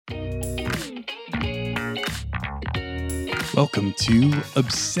Welcome to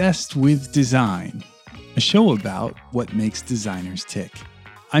Obsessed with Design, a show about what makes designers tick.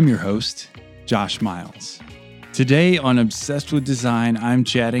 I'm your host, Josh Miles. Today on Obsessed with Design, I'm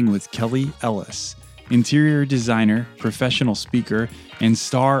chatting with Kelly Ellis, interior designer, professional speaker, and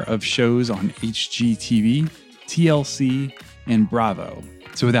star of shows on HGTV, TLC, and Bravo.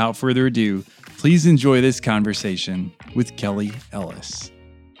 So without further ado, please enjoy this conversation with Kelly Ellis.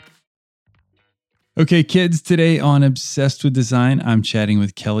 Okay, kids, today on Obsessed with Design, I'm chatting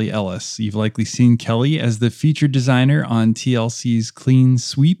with Kelly Ellis. You've likely seen Kelly as the featured designer on TLC's Clean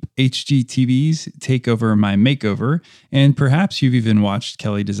Sweep, HGTV's Takeover My Makeover, and perhaps you've even watched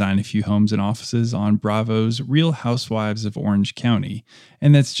Kelly design a few homes and offices on Bravo's Real Housewives of Orange County,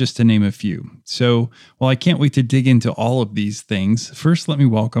 and that's just to name a few. So, while I can't wait to dig into all of these things, first let me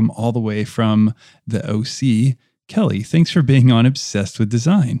welcome all the way from the OC, Kelly. Thanks for being on Obsessed with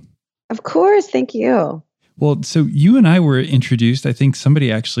Design. Of course. Thank you. Well, so you and I were introduced. I think somebody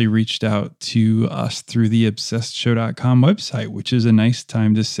actually reached out to us through the obsessedshow.com website, which is a nice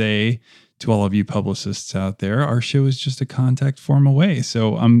time to say to all of you publicists out there, our show is just a contact form away.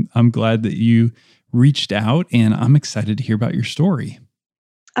 So I'm glad that you reached out, and I'm excited to hear about your story.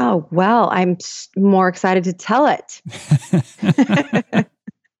 Oh, well, I'm more excited to tell it.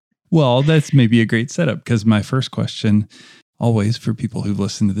 Well, that's maybe a great setup, because my first question, always for people who've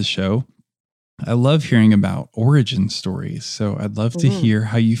listened to the show, I love hearing about origin stories. So I'd love to hear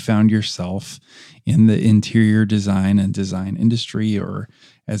how you found yourself in the interior design and design industry, or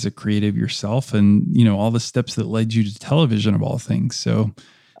as a creative yourself, and, you know, all the steps that led you to television of all things. So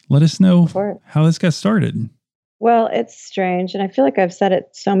let us know how this got started. Well, it's strange, and I feel like I've said it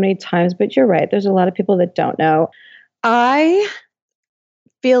so many times, but you're right. There's a lot of people that don't know. I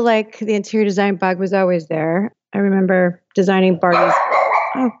feel like the interior design bug was always there. I remember designing Barbies.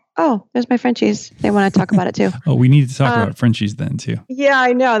 Oh, there's my Frenchies. They want to talk about it too. Oh, we need to talk about Frenchies then too. Yeah,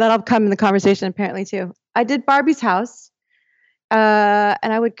 I know. That'll come in the conversation apparently too. I did Barbie's house,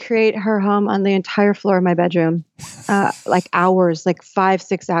 and I would create her home on the entire floor of my bedroom, like hours, like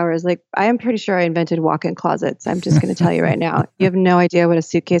 5-6 hours. Like, I am pretty sure I invented walk-in closets. I'm just going to tell you right now. You have no idea what a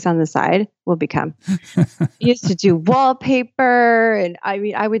suitcase on the side will become. I used to do wallpaper, and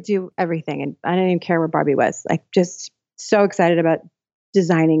I would do everything, and I didn't even care where Barbie was. Like, just so excited about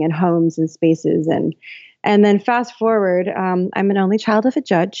designing and homes and spaces. And then fast forward, I'm an only child of a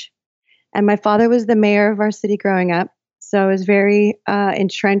judge, and my father was the mayor of our city growing up. So I was very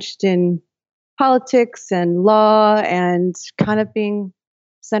entrenched in politics and law and kind of being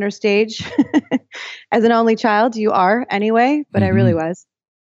center stage. As an only child, you are anyway, but I really was.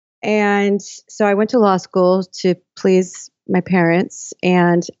 And so I went to law school to please my parents,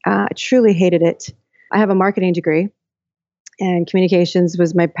 and I truly hated it. I have a marketing degree, and communications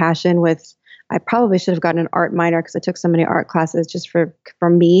was my passion. I probably should have gotten an art minor, because I took so many art classes just for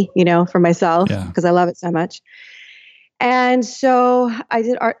me, for myself, because I love it so much. And so I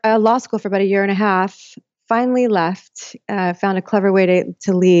did law school for about 1.5 years, finally left, found a clever way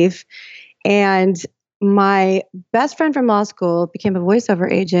to leave. And my best friend from law school became a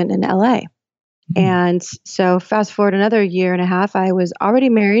voiceover agent in LA. And so fast forward another 1.5 years, I was already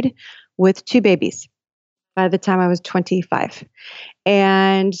married with 2 babies by the time I was 25.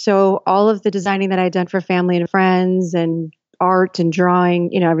 And so all of the designing that I'd done for family and friends and art and drawing,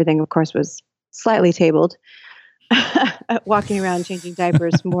 everything, of course, was slightly tabled. Walking around changing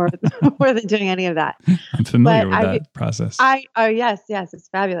diapers more than doing any of that. I'm familiar with that process. Yes, it's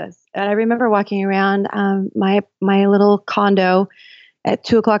fabulous. And I remember walking around my little condo at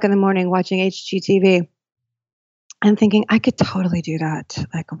 2:00 in the morning watching HGTV and thinking, I could totally do that.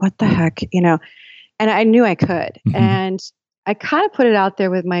 Like, what the heck, And I knew I could. And I kind of put it out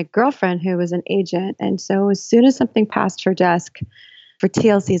there with my girlfriend, who was an agent. And so as soon as something passed her desk for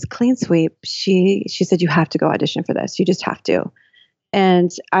TLC's Clean Sweep, she said, you have to go audition for this. You just have to. And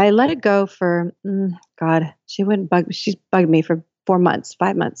I let it go for, she bugged me for 4 months,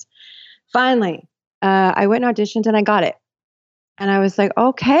 5 months. Finally, I went and auditioned, and I got it. And I was like,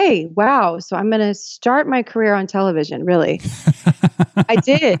 okay, wow. So I'm going to start my career on television, really. I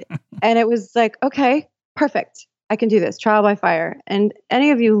did. And it was like, okay, perfect. I can do this, trial by fire. And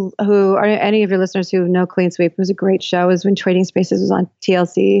any of your listeners who know Clean Sweep, it was a great show. It was when Trading Spaces was on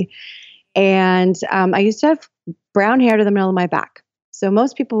TLC. And I used to have brown hair to the middle of my back. So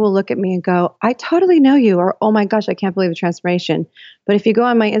most people will look at me and go, I totally know you, or, oh my gosh, I can't believe the transformation. But if you go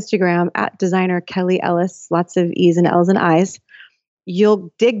on my Instagram at designer Kelly Ellis, lots of E's and L's and I's,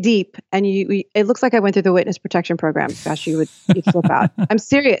 you'll dig deep and it looks like I went through the witness protection program. Gosh, you'd flip out. I'm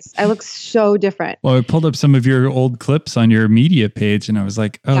serious. I look so different. Well, I pulled up some of your old clips on your media page and I was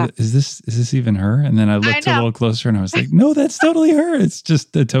like, oh, is this even her? And then I looked a little closer and I was like, no, that's totally her. It's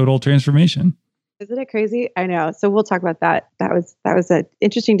just a total transformation. Isn't it crazy? I know. So we'll talk about that. That was an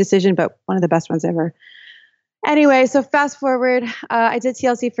interesting decision, but one of the best ones ever. Anyway, so fast forward, I did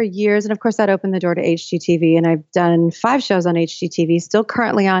TLC for years. And of course, that opened the door to HGTV. And I've done 5 shows on HGTV, still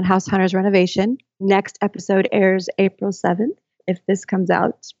currently on House Hunters Renovation. Next episode airs April 7th, if this comes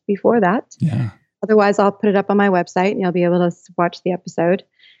out before that. Yeah. Otherwise, I'll put it up on my website and you'll be able to watch the episode.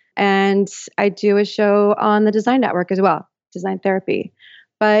 And I do a show on the Design Network as well, Design Therapy.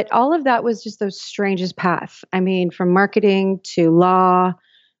 But all of that was just the strangest path. I mean, from marketing to law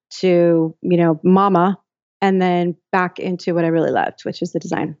to, mama, and then back into what I really loved, which is the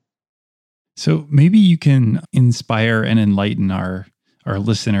design. So maybe you can inspire and enlighten our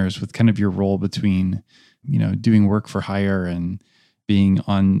listeners with kind of your role between, doing work for hire and being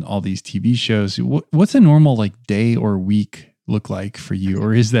on all these TV shows. What's a normal day or week look like for you?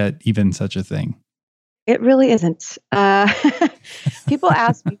 Or is that even such a thing? It really isn't. People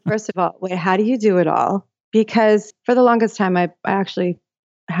ask me, first of all, wait, how do you do it all? Because for the longest time, I actually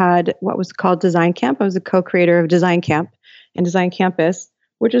had what was called Design Camp. I was a co-creator of Design Camp and Design Campus,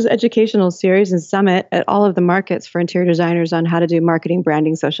 which is an educational series and summit at all of the markets for interior designers on how to do marketing,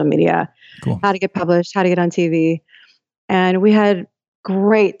 branding, social media, how to get published, how to get on TV. And we had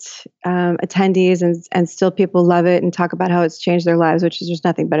great attendees and still people love it and talk about how it's changed their lives, which is there's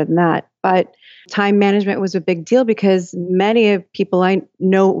nothing better than that. But time management was a big deal because many of people I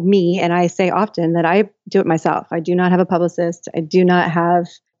know me, and I say often that I do it myself. I do not have a publicist. I do not have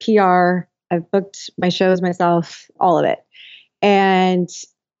PR. I've booked my shows myself, all of it. And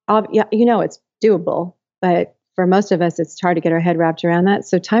it's doable, but for most of us, it's hard to get our head wrapped around that.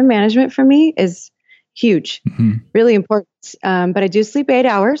 So time management for me is huge, really important. But I do sleep 8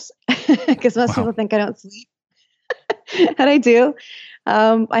 hours because most people think I don't sleep. And I do.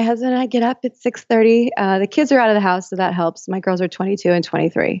 My husband and I get up at 6:30. The kids are out of the house, so that helps. My girls are 22 and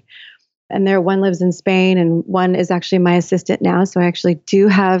 23. And one lives in Spain and one is actually my assistant now. So I actually do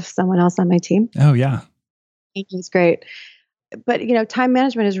have someone else on my team. Oh, yeah. It's great. But, time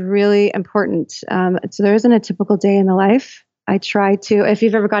management is really important. So there isn't a typical day in the life. I try to, if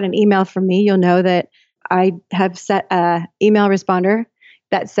you've ever got an email from me, you'll know that I have set a email responder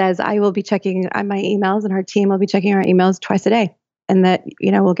that says I will be checking on my emails and our team will be checking our emails twice a day. And that,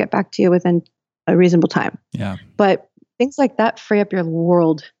 we'll get back to you within a reasonable time. Yeah. But things like that free up your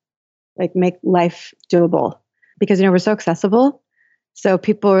world, make life doable because, we're so accessible. So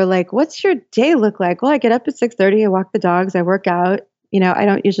people are like, what's your day look like? Well, I get up at 6:30, I walk the dogs, I work out. I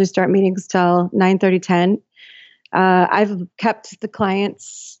don't usually start meetings till 9:30, 10. I've kept the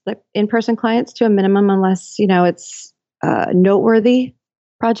clients, in-person clients, to a minimum unless, it's a noteworthy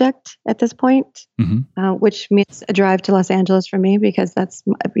project at this point, which means a drive to Los Angeles for me because that's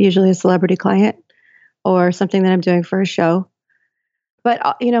usually a celebrity client or something that I'm doing for a show. But,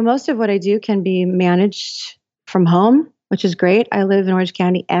 most of what I do can be managed from home, which is great. I live in Orange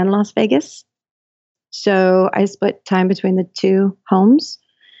County and Las Vegas. So I split time between the 2 homes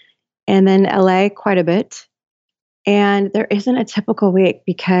and then LA quite a bit. And there isn't a typical week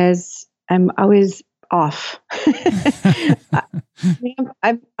because I'm always off.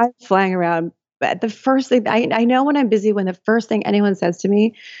 I'm flying around. But the first thing I know when I'm busy, when the first thing anyone says to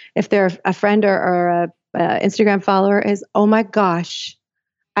me, if they're a friend or a Instagram follower, is, "Oh my gosh,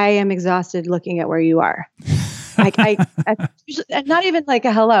 I am exhausted looking at where you are." I not even like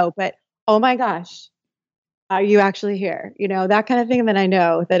a hello, but "Oh my gosh, are you actually here?" That kind of thing. And then I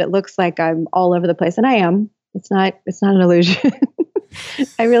know that it looks like I'm all over the place, and I am. It's not an illusion.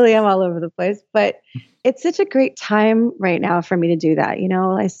 I really am all over the place, but it's such a great time right now for me to do that.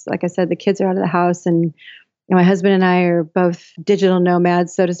 Like I said, the kids are out of the house and my husband and I are both digital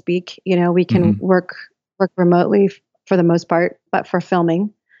nomads, so to speak. We can work remotely for the most part, but for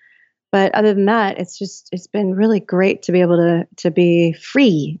filming. But other than that, it's been really great to be able to be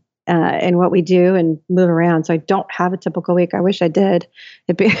free in what we do and move around. So I don't have a typical week. I wish I did.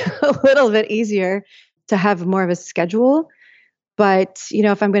 It'd be a little bit easier to have more of a schedule. But,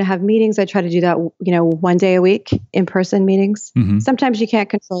 if I'm going to have meetings, I try to do that, one day a week, in-person meetings. Sometimes you can't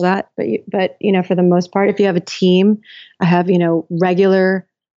control that, but for the most part, if you have a team, I have, regular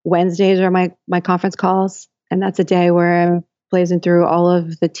Wednesdays are my conference calls. And that's a day where I'm blazing through all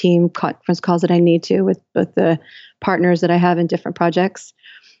of the team conference calls that I need to with the partners that I have in different projects.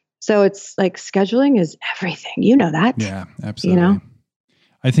 So it's like scheduling is everything. You know that. Yeah, absolutely.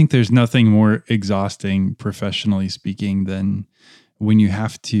 I think there's nothing more exhausting, professionally speaking, than when you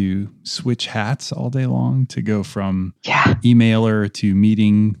have to switch hats all day long to go from Yeah. emailer to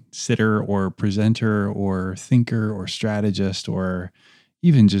meeting sitter or presenter or thinker or strategist, or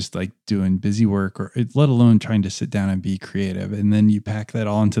even just like doing busy work, or let alone trying to sit down and be creative. And then you pack that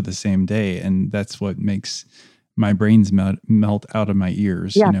all into the same day. And that's what makes my brains melt out of my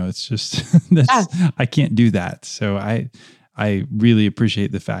ears. Yeah. You know, it's just, that's, I can't do that. So I really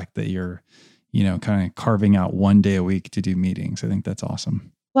appreciate the fact that you're, you know, kind of carving out one day a week to do meetings. I think that's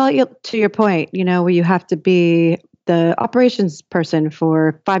awesome. Well, to your point, you know, where you have to be the operations person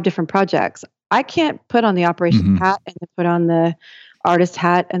for 5 different projects. I can't put on the operations hat and then put on the artist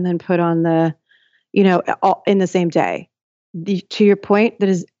hat and then put on the, you know, all in the same day. To your point, that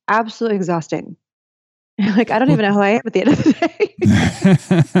is absolutely exhausting. Like, I don't even know who I am at the end of the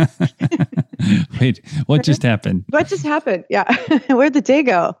day. Wait, what just happened? What just happened? Yeah. Where'd the day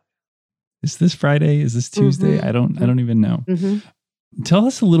go? Is this Friday? Is this Tuesday? I don't even know. Tell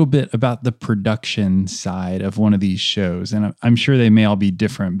us a little bit about the production side of one of these shows. And I'm sure they may all be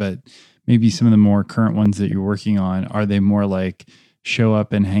different, but maybe some of the more current ones that you're working on, are they more like show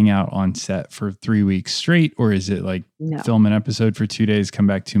up and hang out on set for 3 weeks straight? Or is it like film an episode for 2 days, come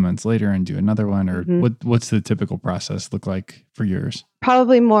back 2 months later and do another one? Or what's the typical process look like for yours?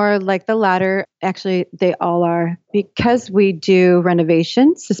 Probably more like the latter. Actually, they all are, because we do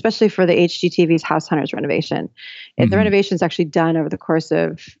renovations, especially for the HGTV's House Hunters renovation. The renovation is actually done over the course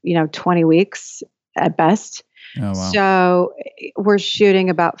of, 20 weeks at best. Oh, wow. So we're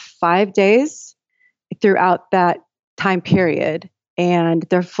shooting about 5 days throughout that time period, and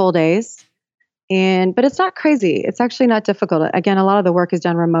they're full days. But it's not crazy. It's actually not difficult. Again, a lot of the work is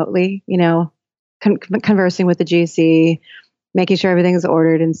done remotely, conversing with the GC, making sure everything is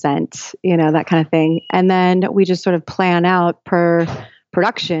ordered and sent, that kind of thing. And then we just sort of plan out per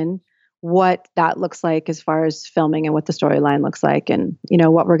production what that looks like as far as filming and what the storyline looks like, and,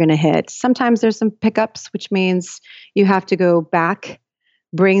 what we're going to hit. Sometimes there's some pickups, which means you have to go back,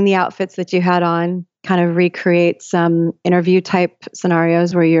 bring the outfits that you had on, kind of recreate some interview type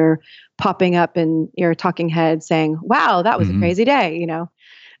scenarios where you're popping up in your talking head saying, wow, that was a crazy day,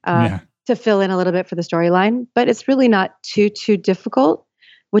 to fill in a little bit for the storyline. But it's really not too difficult,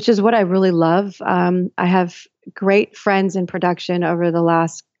 which is what I really love. I have great friends in production over the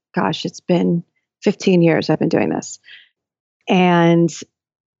last, it's been 15 years I've been doing this. And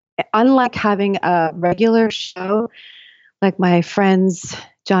unlike having a regular show, like my friends,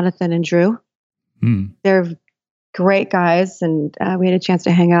 Jonathan and Drew, they're great guys. And we had a chance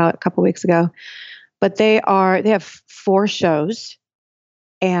to hang out a couple weeks ago, but they have 4 shows,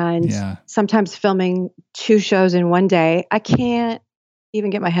 and sometimes filming 2 shows in one day. I can't even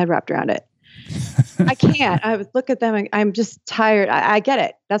get my head wrapped around it. I can't. I would look at them and I'm just tired. I get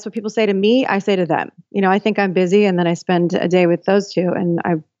it. That's what people say to me. I say to them, I think I'm busy, and then I spend a day with those 2, and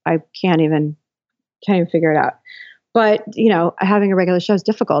I can't even figure it out. But, having a regular show is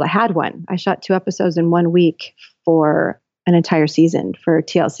difficult. I had one. I shot 2 episodes in 1 week for an entire season for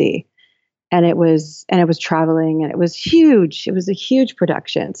TLC. And it was traveling, and it was huge. It was a huge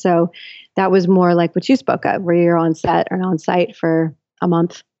production. So that was more like what you spoke of, where you're on set or on site for a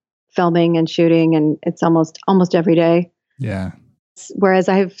month, filming and shooting, and it's almost every day. Yeah. Whereas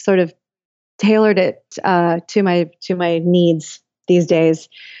I've sort of tailored it to my needs these days.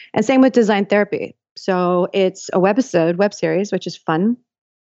 And same with design therapy. So it's a web series, which is fun.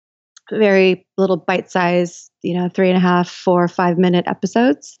 Very little bite-sized, 3.5, 4, 5 minute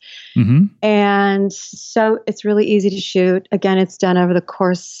episodes. And so it's really easy to shoot. Again, it's done over the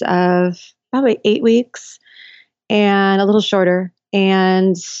course of probably 8 weeks, and a little shorter,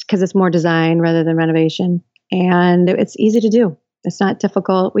 and because it's more design rather than renovation. And it's easy to do. It's not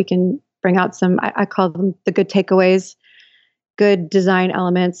difficult. We can bring out some, I call them the good takeaways, good design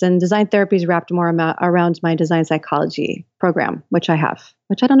elements, and design therapy is wrapped more around my design psychology program, which I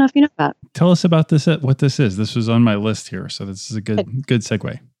don't know if you know about. Tell us about this, what this is. This was on my list here, so this is a good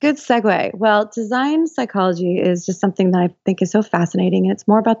segue. Good segue. Well, design psychology is just something that I think is so fascinating. It's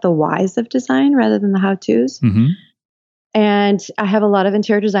more about the whys of design rather than the how-tos. And I have a lot of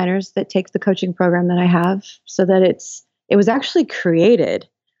interior designers that take the coaching program that I have, so that it was actually created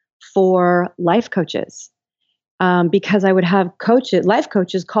for life coaches. Because I would have life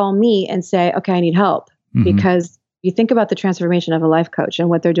coaches call me and say, okay, I need help. Because you think about the transformation of a life coach and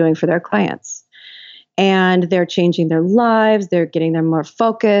what they're doing for their clients, and they're changing their lives. They're getting them more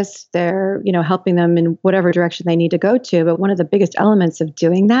focused. They're, helping them in whatever direction they need to go to. But one of the biggest elements of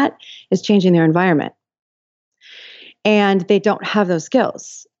doing that is changing their environment. And they don't have those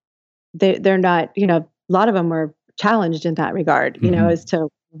skills. They're not, a lot of them were challenged in that regard, as to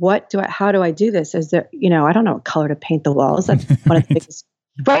how do I do this? Is there, I don't know what color to paint the walls. That's one of the biggest,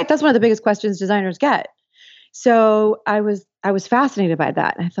 right? That's one of the biggest questions designers get. So I was fascinated by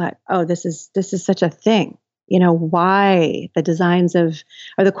that. And I thought, oh, this is such a thing. Why the designs or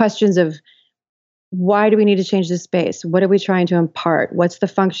the questions of why do we need to change the space? What are we trying to impart? What's the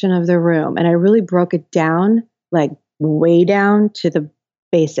function of the room? And I really broke it down, like way down to the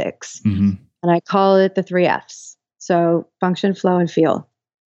basics. Mm-hmm. And I call it the 3 Fs. So function, flow, and feel.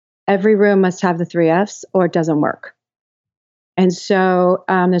 Every room must have the 3 Fs or it doesn't work. And so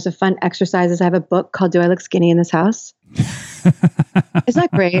there's a fun exercises. I have a book called Do I Look Skinny in This House? It's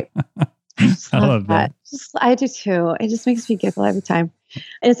not great. I love that. I do too. It just makes me giggle every time.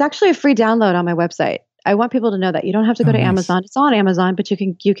 And it's actually a free download on my website. I want people to know that you don't have to go to Amazon. It's on Amazon, but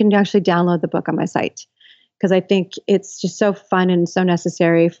you can actually download the book on my site, because I think it's just so fun and so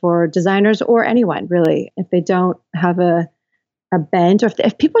necessary for designers or anyone really, if they don't have a bent, or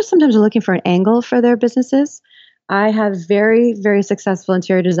if people sometimes are looking for an angle for their businesses. I have very, very successful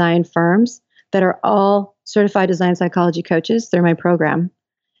interior design firms that are all certified design psychology coaches through my program.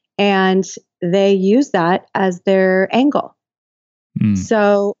 And they use that as their angle.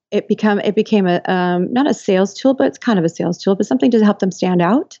 So it became a not a sales tool, but it's kind of a sales tool, but something to help them stand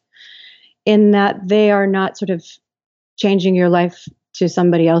out, in that they are not sort of changing your life to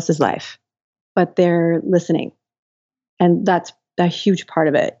somebody else's life, but they're listening. And that's a huge part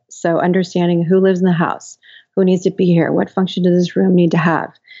of it. So understanding who lives in the house, who needs to be here, what function does this room need to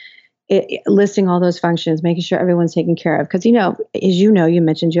have, listing all those functions, making sure everyone's taken care of. Because, you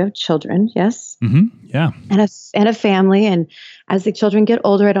mentioned you have children, yes? Mm-hmm. Yeah. And a family. And as the children get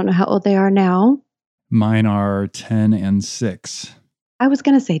older, I don't know how old they are now. Mine are 10 and 6. I was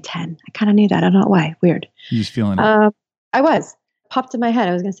going to say 10. I kind of knew that. I don't know why. Weird. You're just feeling it. I was. Popped in my head.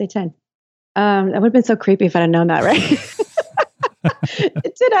 I was going to say 10. That would have been so creepy if I'd have known that, right?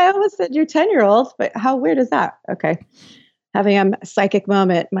 It did. I almost said you're 10-year-old, but how weird is that? Okay. Having a psychic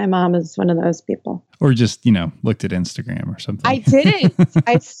moment. My mom is one of those people. Or just, looked at Instagram or something. I didn't.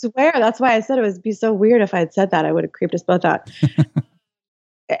 I swear. That's why I said it would be so weird if I had said that. I would have creeped us both out.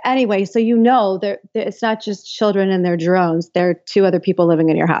 Anyway, so it's not just children and their drones. There are 2 other people living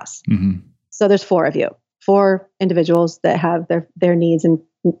in your house. Mm-hmm. So there's 4 of you, 4 individuals that have their needs, and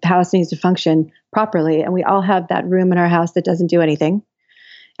house needs to function properly. And we all have that room in our house that doesn't do anything.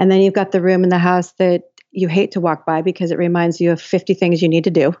 And then you've got the room in the house that you hate to walk by because it reminds you of 50 things you need to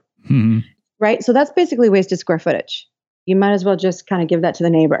do. Mm-hmm. Right? So that's basically wasted square footage. You might as well just kind of give that to the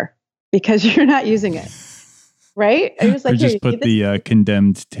neighbor because you're not using it. Right? Or just put the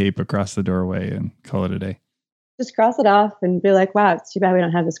condemned tape across the doorway and call it a day. Just cross it off and be like, wow, it's too bad we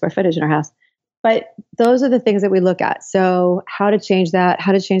don't have the square footage in our house. But those are the things that we look at. So how to change that,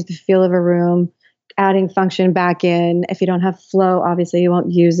 how to change the feel of a room, adding function back in. If you don't have flow, obviously you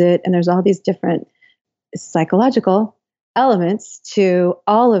won't use it. And there's all these different psychological elements to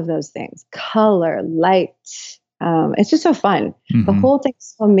all of those things. Color, light. It's just so fun. Mm-hmm. The whole thing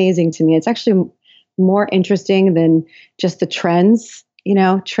is so amazing to me. It's actually more interesting than just the trends.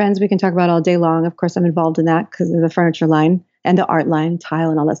 Trends we can talk about all day long. Of course, I'm involved in that because of the furniture line and the art line, tile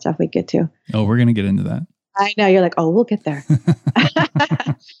and all that stuff we get to. Oh, we're going to get into that. I know. You're like, oh, we'll get there.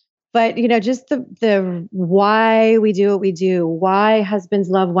 But, just the why we do what we do, why husbands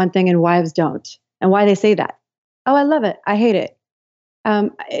love one thing and wives don't, and why they say that. Oh, I love it. I hate it.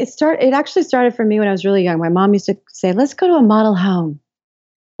 It actually started for me when I was really young. My mom used to say, let's go to a model home.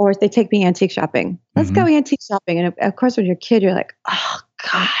 Or they take me antique shopping. Let's go antique shopping. And of course, when you're a kid, you're like, oh,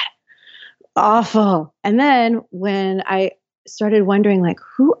 God, awful. And then when I started wondering, like,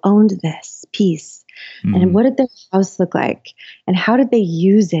 who owned this piece? And what did their house look like? And how did they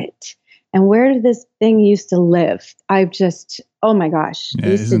use it? And where did this thing used to live? Oh my gosh. Yeah,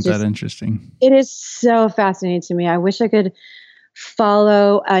 isn't that interesting? It is so fascinating to me. I wish I could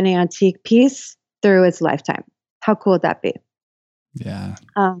follow an antique piece through its lifetime. How cool would that be? Yeah.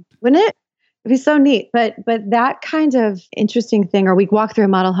 Wouldn't it? It'd be so neat. But that kind of interesting thing, or we'd walk through a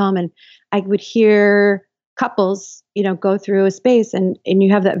model home and I would hear couples, go through a space and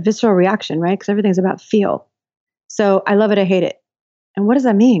you have that visceral reaction, right? Because everything's about feel. So I love it, I hate it. And what does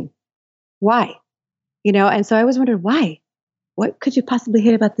that mean? Why? And so I always wondered why. What could you possibly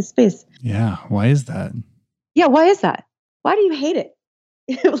hate about this space? Yeah. Why is that? Yeah. Why is that? Why do you hate it?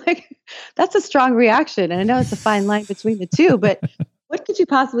 Like, that's a strong reaction. And I know it's a fine line between the two, but what could you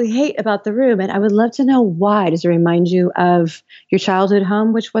possibly hate about the room? And I would love to know why. Does it remind you of your childhood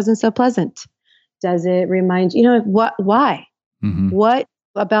home, which wasn't so pleasant? Does it remind why? Mm-hmm. What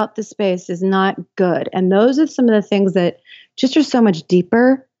about the space is not good? And those are some of the things that just are so much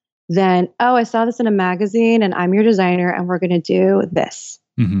deeper than, oh, I saw this in a magazine and I'm your designer and we're going to do this.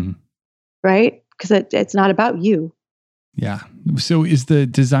 Hmm. right? Because it's not about you. Yeah. So is the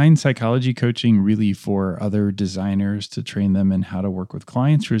design psychology coaching really for other designers to train them in how to work with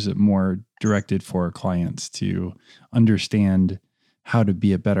clients, or is it more directed for clients to understand how to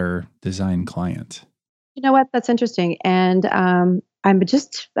be a better design client? You know what? That's interesting. And I'm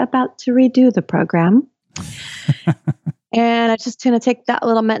just about to redo the program. And I just going to take that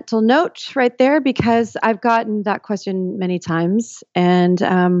little mental note right there because I've gotten that question many times.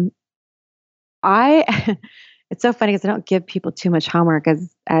 And I, it's so funny because I don't give people too much homework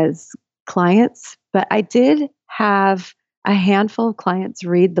as clients, but I did have a handful of clients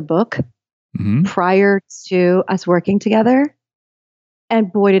read the book Hmm. prior to us working together.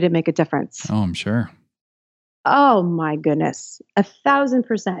 And boy, did it make a difference. Oh, I'm sure. Oh my goodness,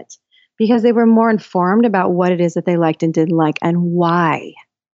 1,000%. Because they were more informed about what it is that they liked and didn't like and why,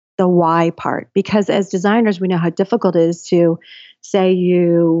 the why part. Because as designers, we know how difficult it is to say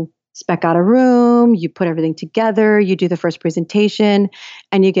you spec out a room, you put everything together, you do the first presentation,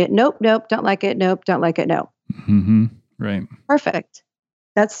 and you get nope, nope, don't like it, nope, don't like it, no. Hmm. Right. Perfect.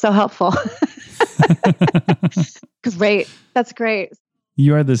 That's so helpful. Great. That's great.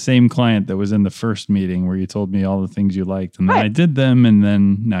 You are the same client that was in the first meeting where you told me all the things you liked, and then Right. I did them, and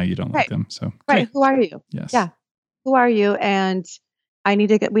then now you don't like Right. them. So Right. great. Who are you? Yes. Yeah. Who are you? And we need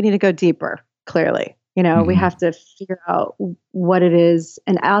to go deeper, clearly. We Hmm. have to figure out what it is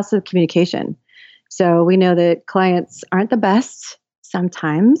and also communication. So we know that clients aren't the best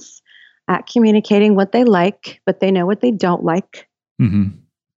sometimes at communicating what they like, but they know what they don't like. Hmm.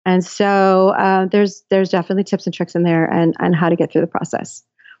 And so there's definitely tips and tricks in there and how to get through the process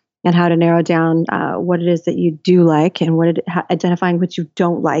and how to narrow down what it is that you do like and identifying what you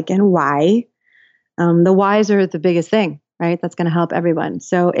don't like and why. The whys are the biggest thing, right? That's going to help everyone.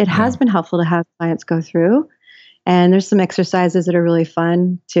 So it Yeah. has been helpful to have clients go through. And there's some exercises that are really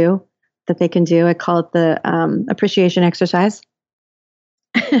fun too that they can do. I call it the appreciation exercise.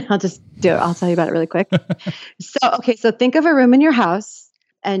 I'll just do it. I'll tell you about it really quick. So think of a room in your house,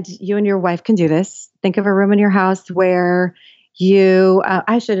 and you and your wife can do this. Think of a room in your house where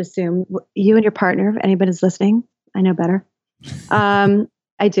I should assume you and your partner, if anybody's listening, I know better.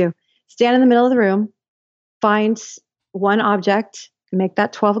 I do. Stand in the middle of the room, find one object, make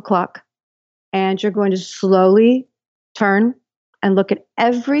that 12 o'clock, and you're going to slowly turn and look at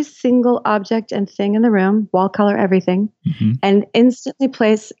every single object and thing in the room, wall color, everything, Hmm. and instantly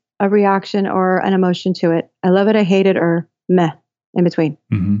place a reaction or an emotion to it. I love it, I hate it, or meh in between,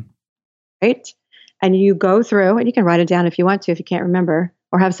 Hmm. right? And you go through, and you can write it down if you want to, if you can't remember,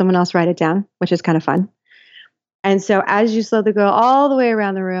 or have someone else write it down, which is kind of fun. And so as you slowly go all the way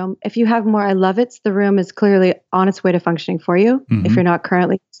around the room, if you have more I love it's, the room is clearly on its way to functioning for you if Hmm. you're not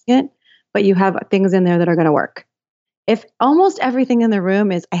currently using it, but you have things in there that are going to work. If almost everything in the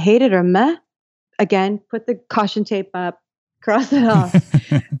room is I hate it or meh, again, put the caution tape up, cross it off.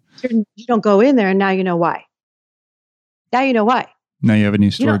 You don't go in there and now you know why. Now you know why. Now you have a new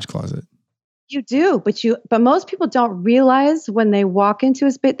You don't storage closet. you do, but most people don't realize when they walk into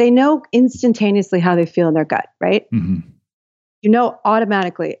a space, they know instantaneously how they feel in their gut, right? Hmm. You know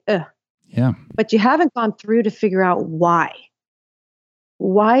automatically, ugh. Yeah. But you haven't gone through to figure out why.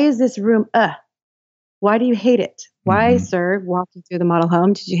 Why is this room, why do you hate it? Why, Hmm. sir, walking through the model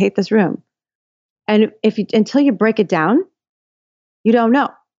home, did you hate this room? And until you break it down, you don't know.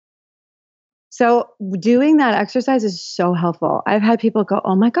 So doing that exercise is so helpful. I've had people go,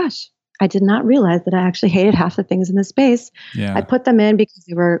 "Oh my gosh, I did not realize that I actually hated half the things in the space. I Yeah. put them in because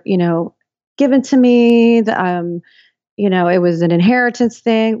they were, given to me. It was an inheritance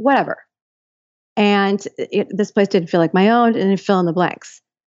thing, whatever. And this place didn't feel like my own, and it fill in the blanks.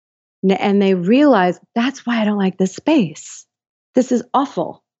 And they realize that's why I don't like this space. This is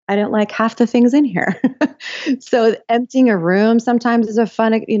awful. I don't like half the things in here. So emptying a room sometimes is a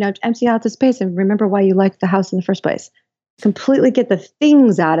fun, empty out the space and remember why you liked the house in the first place. Completely get the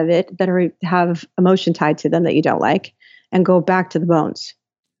things out of it that have emotion tied to them that you don't like, and go back to the bones.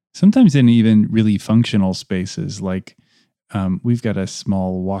 Sometimes in even really functional spaces, like we've got a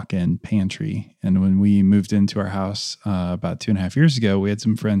small walk-in pantry, and when we moved into our house about 2.5 years ago, we had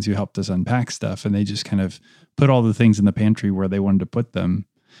some friends who helped us unpack stuff, and they just kind of put all the things in the pantry where they wanted to put them.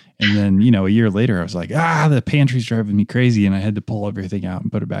 And then, a year later, I was like, the pantry's driving me crazy, and I had to pull everything out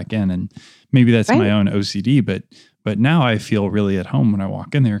and put it back in. And maybe that's my Right. own OCD, but now I feel really at home when I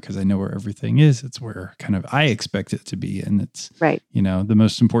walk in there because I know where everything is. It's where kind of I expect it to be, and it's Right. the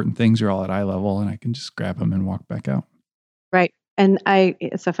most important things are all at eye level, and I can just grab them and walk back out. Right. And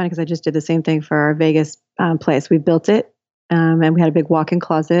it's so funny because I just did the same thing for our Vegas place. We built it, and we had a big walk-in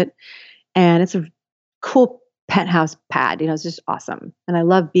closet, and it's a cool penthouse pad. It's just awesome. And I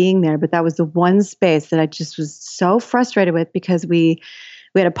love being there. But that was the one space that I just was so frustrated with because we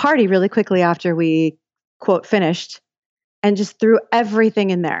had a party really quickly after we quote finished and just threw everything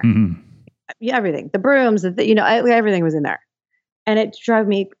in there. Mm-hmm. Yeah, everything, the brooms, everything was in there. And it drove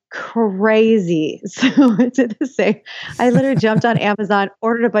me crazy. So to say, I literally jumped on Amazon,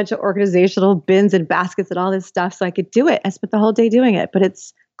 ordered a bunch of organizational bins and baskets and all this stuff so I could do it. I spent the whole day doing it, but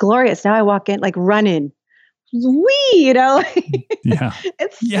it's glorious. Now I walk in like running. Yeah.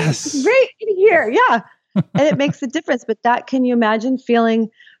 It's right in here. Yeah. And it makes a difference. But can you imagine feeling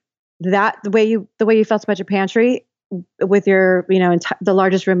that the way you felt about your pantry with your, the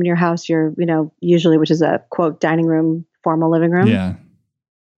largest room in your house, your, usually, which is a quote, dining room, formal living room. Yeah.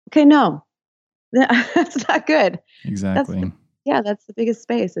 Okay. No, that's not good. Exactly. That's the biggest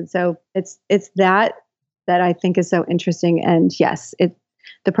space. And so it's that I think is so interesting. And yes,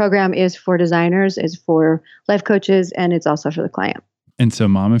 the program is for designers, is for life coaches, and it's also for the client. And so,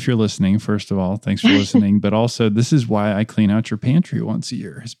 Mom, if you're listening, first of all, thanks for listening. But also, this is why I clean out your pantry once a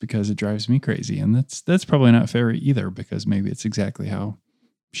year, is because it drives me crazy. And that's probably not fair either, because maybe it's exactly how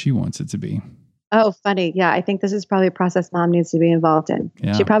she wants it to be. Oh, funny. Yeah, I think this is probably a process Mom needs to be involved in.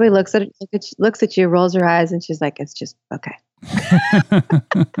 Yeah. She probably looks at you, rolls her eyes, and she's like, "It's just okay.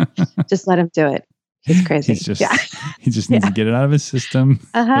 Just let him do it. He's crazy. He just needs to get it out of his system.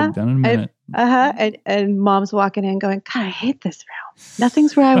 Done in a minute. And Mom's walking in going, God, I hate this room.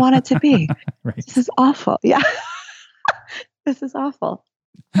 Nothing's where I want it to be. Right. This is awful. Yeah. This is awful.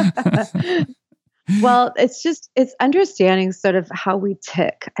 Well, it's understanding sort of how we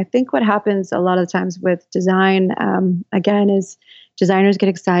tick. I think what happens a lot of times with design, again, is designers get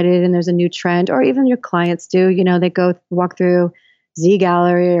excited and there's a new trend, or even your clients do. They go walk through Z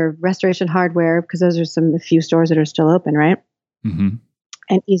Gallery or Restoration Hardware, because those are some of the few stores that are still open, right? Mm-hmm.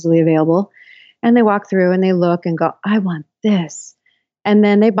 And easily available. And they walk through and they look and go, I want this. And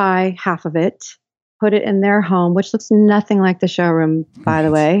then they buy half of it, put it in their home, which looks nothing like the showroom, by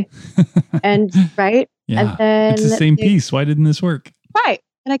the way. And right. Yeah. And then it's the same piece. Why didn't this work? Right.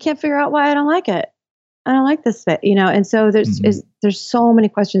 And I can't figure out why I don't like it. I don't like this fit, and so there's so many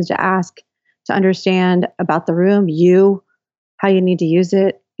questions to ask to understand about the room, how you need to use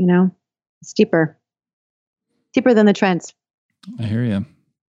it. It's deeper than the trends. I hear you.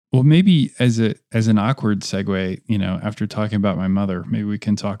 Well, maybe as an awkward segue, after talking about my mother, maybe we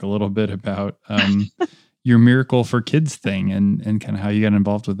can talk a little bit about your Miracle for Kids thing and kind of how you got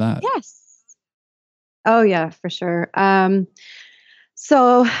involved with that. Yes. Oh yeah, for sure.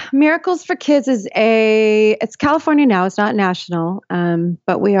 So Miracles for Kids it's California now. It's not national,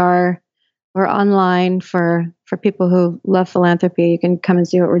 but we're online for people who love philanthropy. You can come and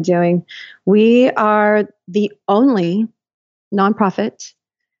see what we're doing. We are the only nonprofit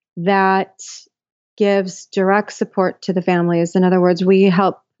that gives direct support to the families. In other words, we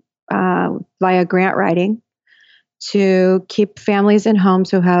help via grant writing to keep families in homes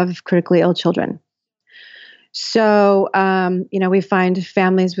who have critically ill children. So, we find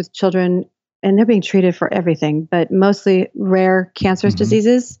families with children and they're being treated for everything, but mostly rare cancerous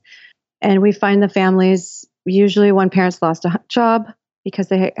diseases. And we find the families, usually one parent's lost a job because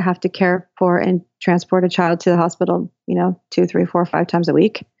they have to care for and transport a child to the hospital, 2, 3, 4, 5 times a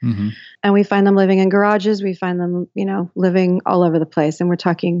week. Mm-hmm. And we find them living in garages. We find them, living all over the place. And we're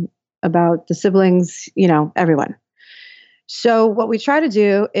talking about the siblings, everyone. So what we try to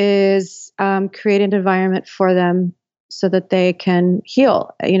do is create an environment for them so that they can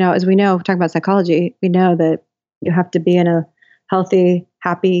heal. As we know, talking about psychology, we know that you have to be in a healthy,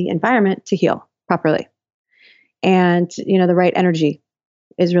 happy environment to heal properly. And, the right energy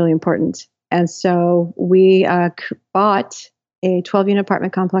is really important. And so we bought a 12-unit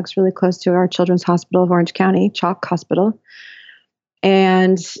apartment complex really close to our Children's Hospital of Orange County, CHOC Hospital.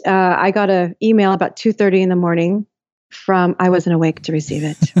 And I got an email about 2:30 in the morning I wasn't awake to receive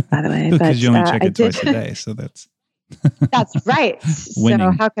it, by the way. Because you only check it twice a day, so that's... That's right. Winning.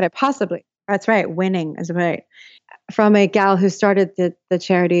 So how could it possibly? That's right. Winning is right. From a gal who started the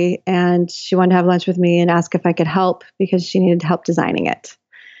charity, and she wanted to have lunch with me and ask if I could help because she needed help designing it.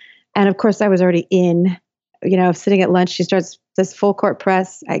 And of course, I was already in. Sitting at lunch, she starts this full court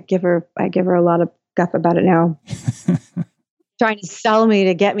press. I give her a lot of guff about it now, trying to sell me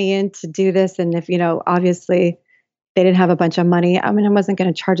to get me in to do this. And if obviously they didn't have a bunch of money, I wasn't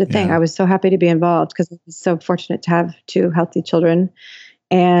going to charge a thing. Yeah. I was so happy to be involved because I was so fortunate to have 2 healthy children.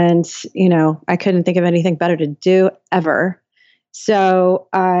 And, I couldn't think of anything better to do ever. So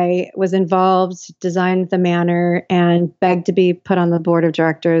I was involved, designed the manor, and begged to be put on the board of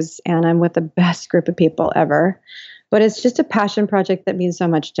directors. And I'm with the best group of people ever. But it's just a passion project that means so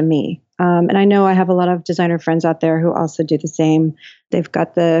much to me. And I know I have a lot of designer friends out there who also do the same. They've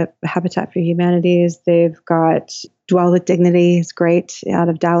got the Habitat for Humanities. They've got Dwell with Dignity. It's great out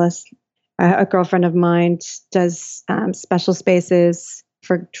of Dallas. A girlfriend of mine does special spaces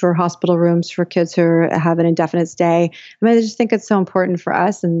for hospital rooms for kids who have an indefinite stay. I mean, I just think it's so important for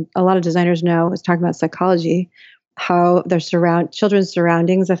us. And a lot of designers know, I was talking about psychology, how their children's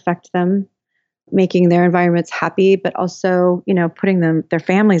surroundings affect them, making their environments happy, but also, putting their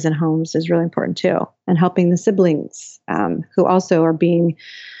families in homes is really important too. And helping the siblings who also are being,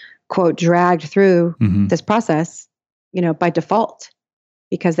 quote, dragged through this process, by default,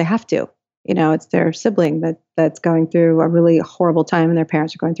 because they have to. It's their sibling that's going through a really horrible time, and their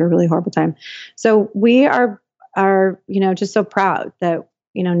parents are going through a really horrible time. So we are just so proud that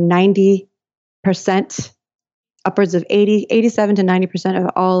 90%, upwards of 87 to 90%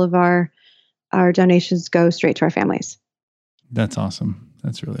 of all of our donations go straight to our families. That's awesome.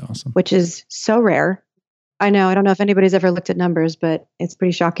 That's really awesome. Which is so rare. I know. I don't know if anybody's ever looked at numbers, but it's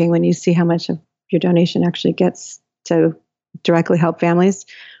pretty shocking when you see how much of your donation actually gets to directly help families.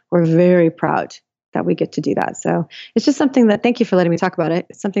 We're very proud that we get to do that. So it's just something that, thank you for letting me talk about it.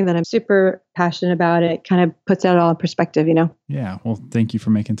 It's something that I'm super passionate about. It kind of puts it all in perspective, Yeah. Well, thank you for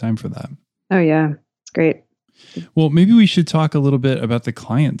making time for that. Oh, yeah. It's great. Well, maybe we should talk a little bit about the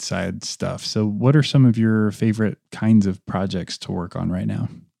client side stuff. So what are some of your favorite kinds of projects to work on right now?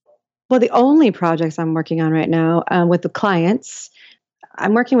 Well, the only projects I'm working on right now with the clients,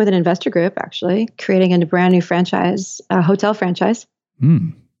 I'm working with an investor group, actually, creating a brand new franchise, a hotel franchise.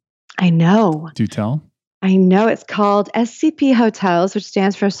 I know. Do tell. I know. It's called SCP Hotels, which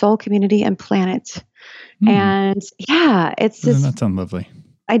stands for Soul, Community, and Planet. And yeah, Doesn't that sound lovely?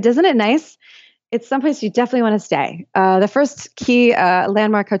 Doesn't it nice? It's someplace you definitely want to stay. The first key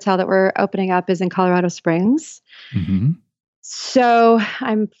landmark hotel that we're opening up is in Colorado Springs. So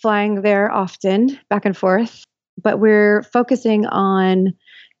I'm flying there often, back and forth. But we're focusing on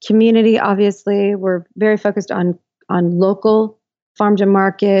community, obviously. We're very focused on local farm to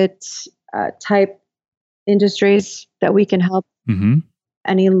market type industries that we can help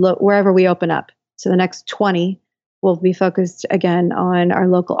wherever we open up. So the next 20 will be focused again on our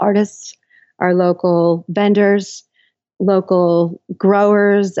local artists, our local vendors, local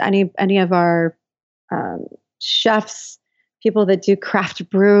growers, any of our chefs, people that do craft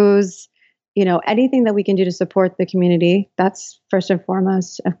brews, anything that we can do to support the community. That's first and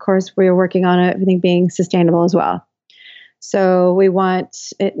foremost. Of course, we're working on everything being sustainable as well. So we want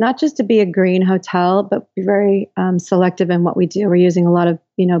it not just to be a green hotel, but be very selective in what we do. We're using a lot of,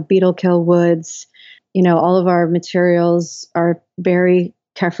 beetle kill woods. All of our materials are very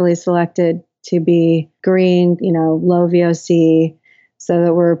carefully selected to be green, low VOC, so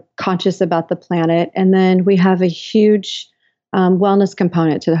that we're conscious about the planet. And then we have a huge wellness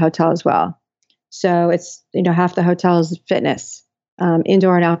component to the hotel as well. So it's, half the hotel is fitness.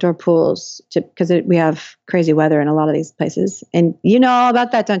 Indoor and outdoor pools, because we have crazy weather in a lot of these places. And you know all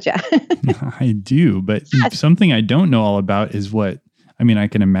about that, don't you? I do, but something I don't know all about is I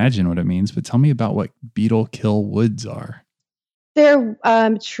can imagine what it means, but tell me about what beetle kill woods are. They're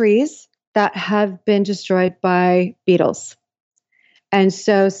trees that have been destroyed by beetles. And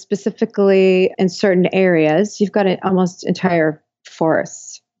so specifically in certain areas, you've got almost entire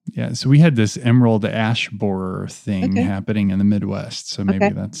forests. Yeah, so we had this emerald ash borer thing happening in the Midwest. So maybe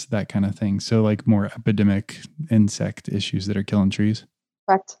that's that kind of thing. So like more epidemic insect issues that are killing trees.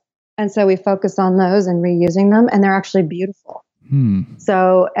 Correct. And so we focus on those and reusing them, and they're actually beautiful.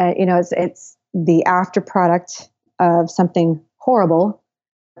 So, it's the after product of something horrible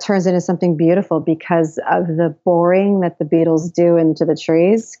turns into something beautiful because of the boring that the beetles do into the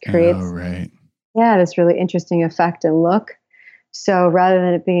trees creates this really interesting effect and look. So rather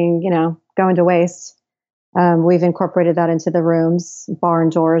than it being, going to waste, we've incorporated that into the rooms. Barn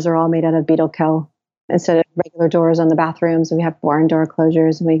doors are all made out of beetle kill instead of regular doors on the bathrooms. We have barn door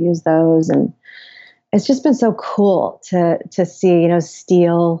closures, and we use those. And it's just been so cool to see,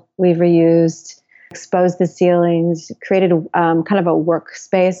 steel we've reused, exposed the ceilings, created kind of a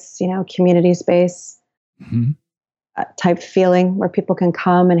workspace, community space type feeling where people can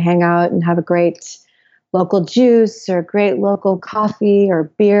come and hang out and have a great local juice or great local coffee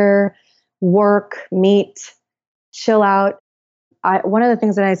or beer, work, meet, chill out. One of the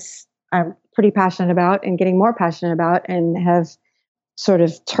things that I'm pretty passionate about and getting more passionate about and have sort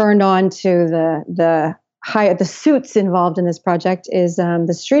of turned on to the suits involved in this project is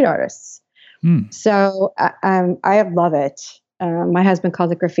the street artists. So I love it. My husband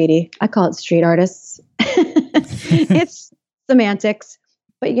calls it graffiti. I call it street artists. It's semantics.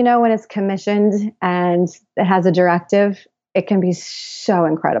 But you know, when it's commissioned and it has a directive, it can be so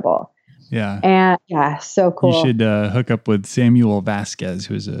incredible. Yeah. And yeah, so cool. You should hook up with Samuel Vasquez,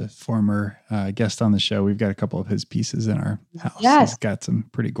 who is a former guest on the show. We've got a couple of his pieces in our house. Yes. He's got some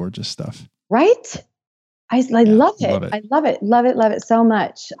pretty gorgeous stuff. Right? I love it. I love it. Love it. Love it so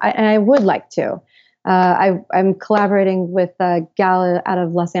much. And I would like to. I'm collaborating with a gal out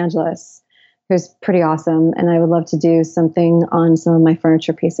of Los Angeles who's pretty awesome. And I would love to do something on some of my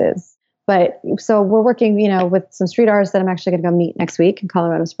furniture pieces. But so we're working, with some street artists that I'm actually going to go meet next week in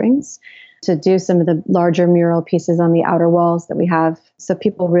Colorado Springs to do some of the larger mural pieces on the outer walls that we have. So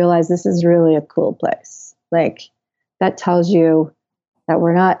people realize this is really a cool place. Like that tells you that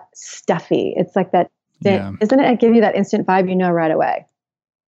we're not stuffy. It's like that. Yeah. Isn't it? I give you that instant vibe, right away.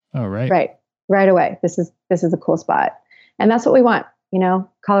 Oh, right. Right away. This is a cool spot. And that's what we want.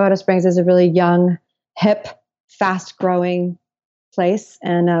 Colorado Springs is a really young, hip, fast growing place.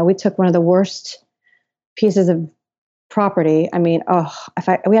 And we took one of the worst pieces of property. I mean,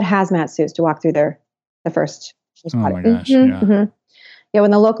 we had hazmat suits to walk through there the first oh my gosh. Yeah. Mm-hmm. Yeah. When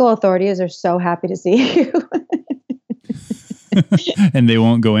the local authorities are so happy to see you. And they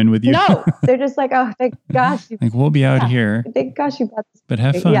won't go in with you. No, they're just like, oh, thank gosh. Like, we'll be out here. Thank gosh you brought this. But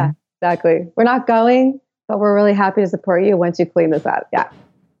have fun. Yeah, exactly. We're not going, but we're really happy to support you once you clean this up. Yeah.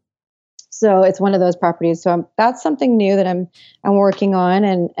 So it's one of those properties. So that's something new that I'm working on.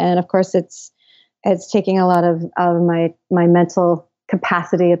 And of course it's taking a lot of my mental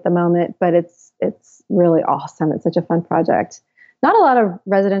capacity at the moment, but it's really awesome. It's such a fun project. Not a lot of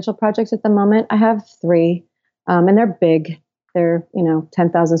residential projects at the moment. I have 3, and they're big. They're,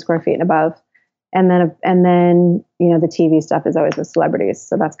 10,000 square feet and above. And then, the TV stuff is always with celebrities.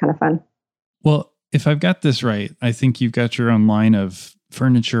 So that's kind of fun. Well, if I've got this right, I think you've got your own line of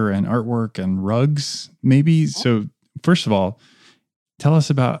furniture and artwork and rugs, maybe. So first of all, tell us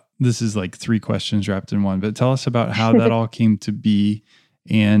about, this is like 3 questions wrapped in one, but tell us about how that all came to be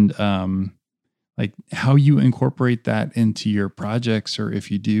and, like how you incorporate that into your projects, or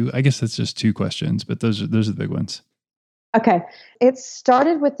if you do. I guess that's just 2 questions, but those are the big ones. Okay. It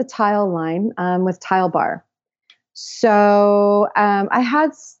started with the tile line, with Tile Bar. So I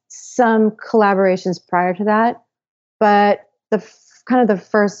had some collaborations prior to that, but the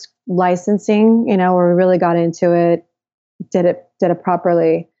first licensing, where we really got into it, did it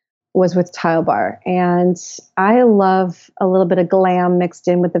properly, was with Tile Bar. And I love a little bit of glam mixed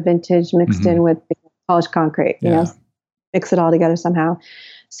in with the vintage, mixed in with the polished concrete, mix it all together somehow.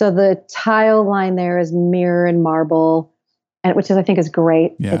 So the tile line there is mirror and marble, and which I think is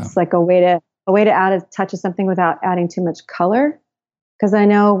great. Yeah. It's like a way to add a touch of something without adding too much color. Because I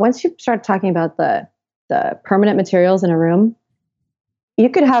know once you start talking about the permanent materials in a room, you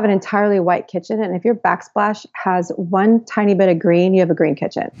could have an entirely white kitchen, and if your backsplash has one tiny bit of green, you have a green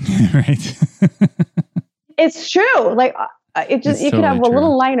kitchen. Right. It's true. Like you could have a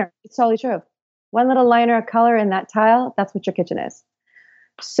little liner. It's totally true. One little liner of color in that tile, that's what your kitchen is.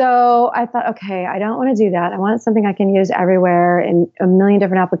 So I thought, okay, I don't want to do that. I want something I can use everywhere in a million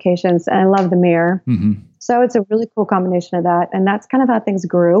different applications. And I love the mirror. Mm-hmm. So it's a really cool combination of that. And that's kind of how things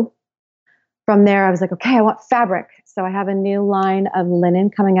grew. From there, I was like, okay, I want fabric. So I have a new line of linen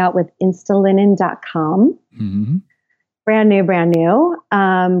coming out with instalinen.com. Mm-hmm. Brand new.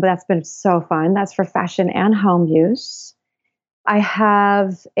 But that's been so fun. That's for fashion and home use. I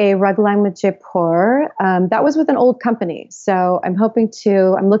have a rug line with Jaipur. That was with an old company. So I'm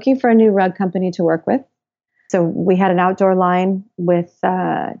looking for a new rug company to work with. So we had an outdoor line with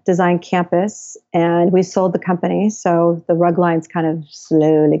Design Campus, and we sold the company. So the rug line's kind of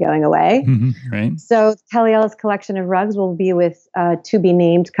slowly going away. Mm-hmm, right. So Kelly Ellis collection of rugs will be with to be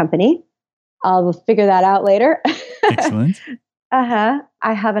named company. I'll figure that out later. Excellent. I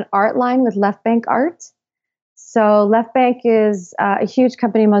have an art line with Left Bank Art. So Left Bank is a huge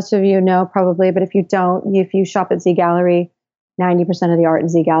company. Most of you know probably, but if you don't, if you shop at Z Gallery, 90% of the art in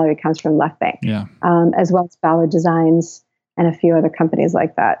Z Gallery comes from Left Bank, as well as Ballard Designs and a few other companies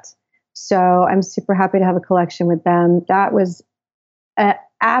like that. So I'm super happy to have a collection with them. That was an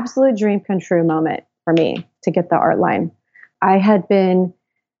absolute dream come true moment for me to get the art line. I had been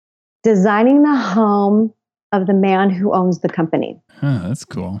designing the home of the man who owns the company. Oh, that's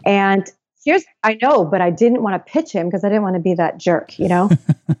cool. And I know, but I didn't want to pitch him because I didn't want to be that jerk,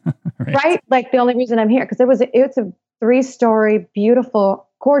 right? Like the only reason I'm here, because it's a 3-story, beautiful,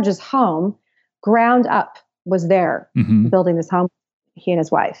 gorgeous home, ground up, was there building this home, he and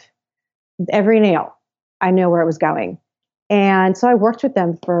his wife. Every nail, I knew where it was going. And so I worked with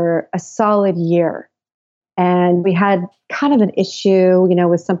them for a solid year. And we had kind of an issue,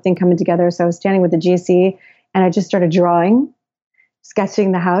 with something coming together. So I was standing with the GC and I just started drawing.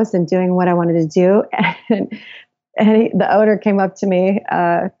 sketching the house and doing what I wanted to do. The owner came up to me,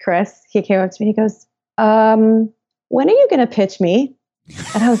 Chris, he came up to me, he goes, when are you going to pitch me?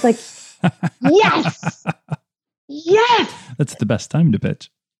 And I was like, yes, yes. That's the best time to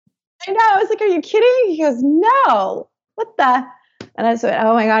pitch. I know. I was like, are you kidding? He goes, no, what the? And I said,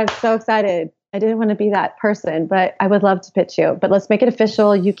 oh my God, I'm so excited. I didn't want to be that person, but I would love to pitch you, but let's make it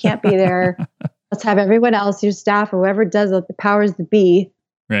official. You can't be there. Let's have everyone else, your staff, whoever does it, the powers that be,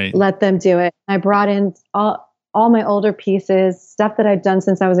 right? Let them do it. I brought in all my older pieces, stuff that I'd done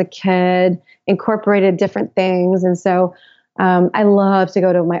since I was a kid, incorporated different things. And so I love to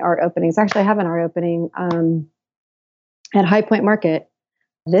go to my art openings. Actually, I have an art opening at High Point Market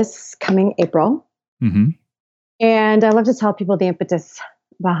this coming April. Mm-hmm. And I love to tell people the impetus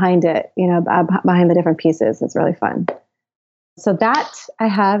behind it, behind the different pieces. It's really fun. So that I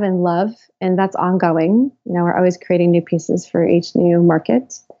have and love, and that's ongoing. We're always creating new pieces for each new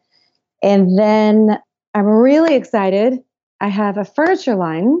market. And then I'm really excited. I have a furniture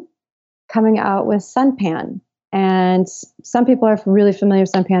line coming out with Sunpan. And some people are really familiar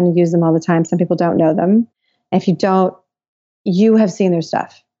with Sunpan and use them all the time. Some people don't know them. If you don't, you have seen their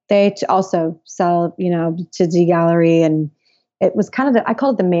stuff. They also sell, to D Gallery, and it was kind of I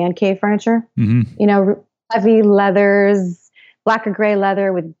call it the man cave furniture. Mm-hmm. Heavy leathers, black or gray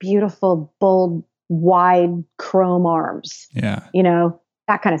leather with beautiful, bold, wide chrome arms. Yeah.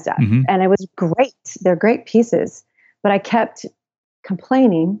 That kind of stuff. Mm-hmm. And it was great. They're great pieces, but I kept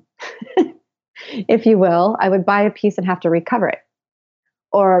complaining, if you will. I would buy a piece and have to recover it,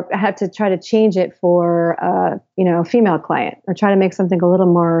 or I had to try to change it for a female client, or try to make something a little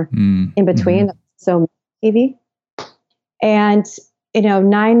more in between. Mm-hmm. So maybe. And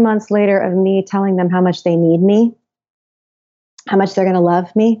 9 months later of me telling them how much they need me, how much they're going to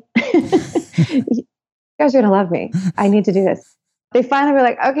love me. You guys are going to love me. I need to do this. They finally were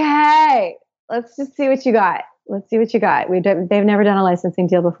like, okay, let's just see what you got. Let's see what you got. They've never done a licensing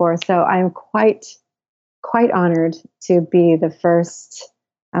deal before. So I'm quite honored to be the first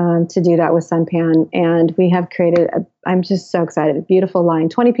to do that with Sunpan. And we have created, I'm just so excited, a beautiful line,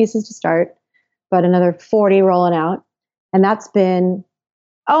 20 pieces to start, but another 40 rolling out. And that's been,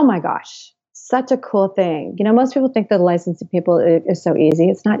 oh my gosh, such a cool thing. Most people think that licensing people is so easy.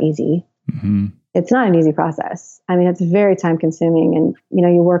 It's not easy. Mm-hmm. It's not an easy process. I mean, it's very time consuming, and,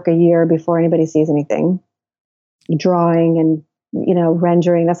 you work a year before anybody sees anything, drawing and,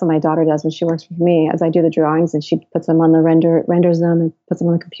 rendering. That's what my daughter does when she works for me, as I do the drawings, and she puts them on the renders them and puts them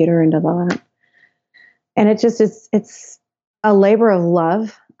on the computer and does all that. And it just it's a labor of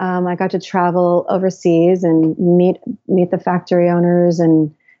love. I got to travel overseas and meet the factory owners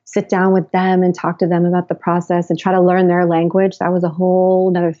and sit down with them and talk to them about the process and try to learn their language. That was a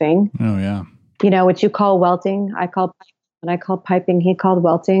whole nother thing. Oh yeah. What you call welting, what I called piping, he called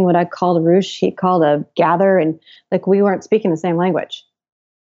welting. What I called ruche, he called a gather. And we weren't speaking the same language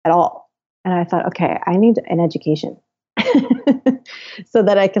at all. And I thought, okay, I need an education so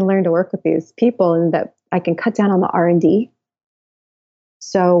that I can learn to work with these people and that I can cut down on the R&D.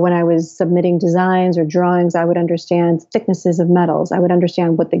 So when I was submitting designs or drawings, I would understand thicknesses of metals. I would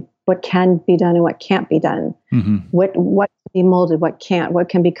understand what can be done and what can't be done. Mm-hmm. What can be molded, what can't, what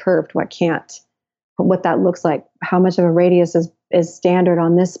can be curved, what can't, what that looks like, how much of a radius is standard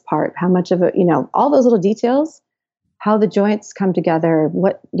on this part, how much of all those little details, how the joints come together,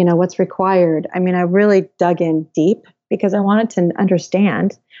 what's required. I mean, I really dug in deep because I wanted to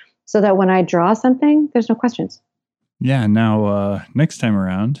understand so that when I draw something, there's no questions. Yeah. Now, next time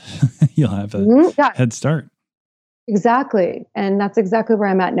around, you'll have a head start. Exactly. And that's exactly where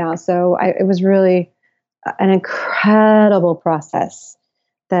I'm at now. So it was really an incredible process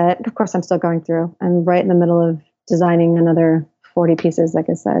that, of course, I'm still going through. I'm right in the middle of designing another 40 pieces, like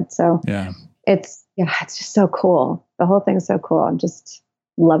I said. So yeah, it's just so cool. The whole thing's so cool. I'm just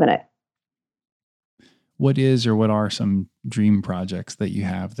loving it. What are some dream projects that you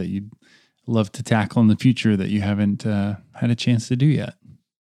have that you'd love to tackle in the future that you haven't had a chance to do yet?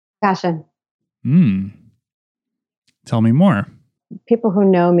 Fashion. Tell me more. People who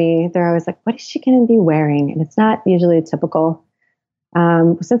know me, they're always like, what is she going to be wearing? And it's not usually a typical.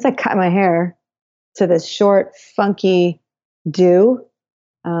 Since I cut my hair to this short, funky do,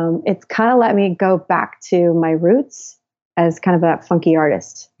 it's kind of let me go back to my roots as kind of a funky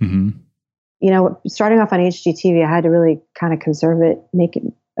artist. Mm-hmm. Starting off on HGTV, I had to really kind of make it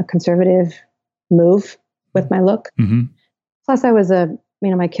a conservative move with my look. Mm-hmm. Plus I was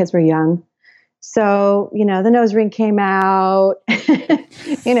my kids were young. So, the nose ring came out,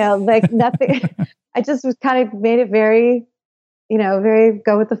 like nothing. I just was kind of made it very, very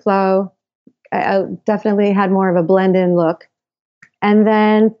go with the flow. I definitely had more of a blend in look. And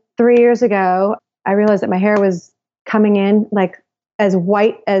then 3 years ago, I realized that my hair was coming in like as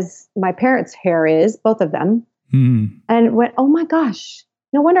white as my parents' hair is, both of them. And went, oh my gosh,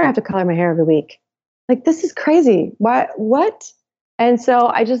 no wonder I have to color my hair every week. Like, this is crazy. What? And so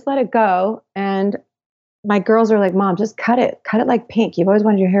I just let it go. And my girls are like, Mom, just cut it. Cut it like pink. You've always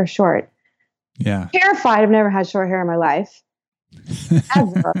wanted your hair short. Yeah. Terrified. I've never had short hair in my life.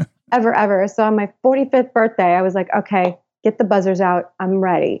 Ever. So on my 45th birthday, I was like, okay, get the buzzers out. I'm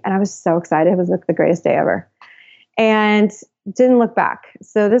ready. And I was so excited. It was like the greatest day ever. And didn't look back.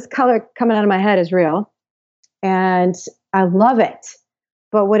 So this color coming out of my head is real. And I love it.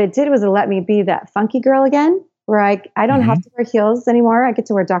 But what it did was it let me be that funky girl again, where I don't have to wear heels anymore. I get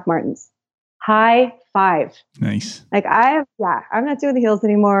to wear Doc Martens. High five. Nice. Like I'm not doing the heels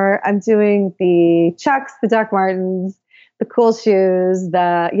anymore. I'm doing the Chucks, the Doc Martens, the cool shoes,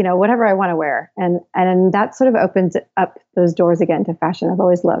 the, whatever I want to wear. And that sort of opened up those doors again to fashion. I've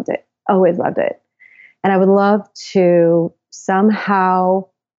always loved it. And I would love to somehow,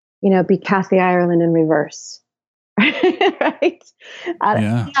 be Kathy Ireland in reverse. Right?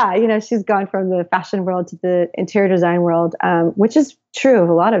 Yeah. She's gone from the fashion world to the interior design world, which is true of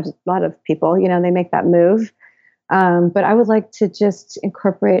a lot of people. They make that move. But I would like to just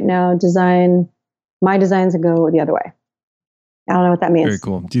incorporate now my designs and go the other way. I don't know what that means. Very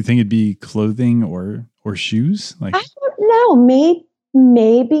cool. Do you think it'd be clothing or shoes? Like, I don't know.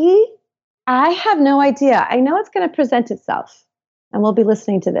 Maybe. I have no idea. I know it's going to present itself, and we'll be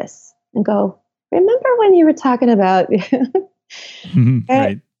listening to this and go, remember when you were talking about,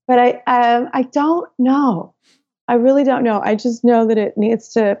 right. But I don't know. I really don't know. I just know that it needs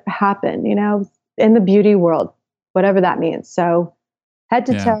to happen, in the beauty world, whatever that means. So head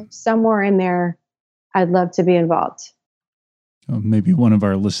to toe, somewhere in there, I'd love to be involved. Oh, maybe one of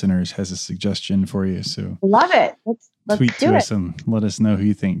our listeners has a suggestion for you. So love it. Let's tweet do to it. us and let us know who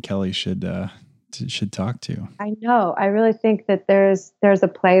you think Kelly should talk to. I know. I really think that there's a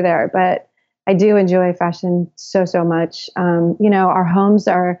play there, but I do enjoy fashion so much. Our homes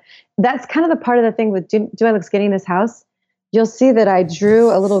that's kind of the part of the thing with Do I Look Skinny in This House? You'll see that I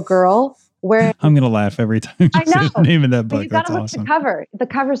drew a little girl wearing. I'm going to laugh every time you say the name of that book. That's awesome. Look at the cover. The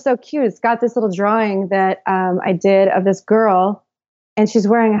cover's so cute. It's got this little drawing that I did of this girl, and she's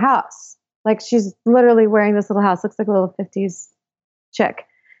wearing a house. Like, she's literally wearing this little house. Looks like a little 50s chick.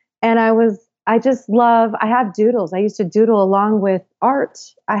 And I have doodles. I used to doodle along with art.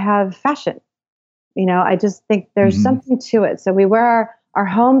 I have fashion. I just think there's something to it. So we wear our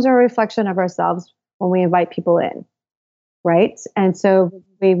homes are a reflection of ourselves when we invite people in, right? And so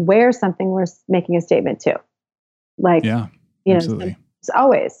we wear something, we're making a statement too. Like, absolutely. It's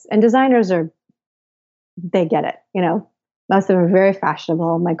always. And designers they get it. Most of them are very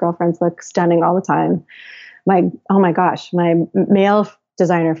fashionable. My girlfriends look stunning all the time. Oh my gosh, my male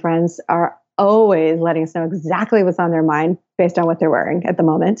designer friends are always letting us know exactly what's on their mind based on what they're wearing at the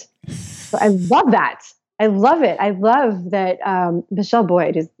moment. So I love that. I love it. I love that Michelle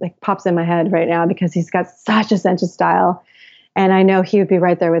Boyd is like pops in my head right now because he's got such a sense of style. And I know he would be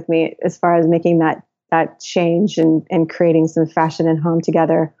right there with me as far as making that change and creating some fashion and home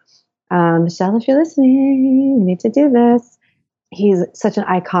together. Michelle, if you're listening, we need to do this. He's such an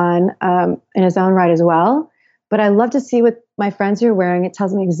icon in his own right as well. But I love to see what my friends are wearing. It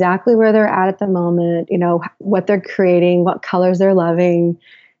tells me exactly where they're at the moment, what they're creating, what colors they're loving.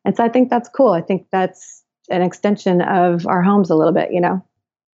 And so I think that's cool. I think that's an extension of our homes a little bit, All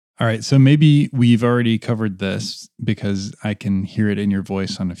right. So maybe we've already covered this because I can hear it in your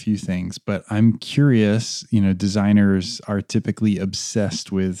voice on a few things, but I'm curious, designers are typically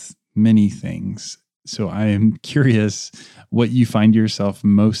obsessed with many things. So I am curious what you find yourself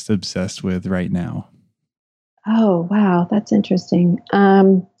most obsessed with right now. Oh, wow. That's interesting.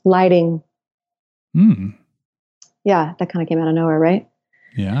 Lighting. Yeah, that kind of came out of nowhere, right?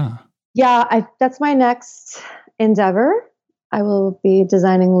 Yeah. Yeah, that's my next endeavor. I will be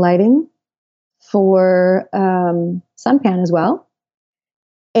designing lighting for Sunpan as well.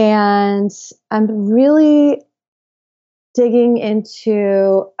 And I'm really digging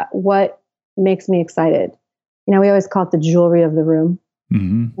into what makes me excited. We always call it the jewelry of the room.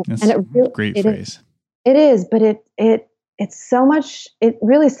 That's a great phrase. It is, but it's so much, it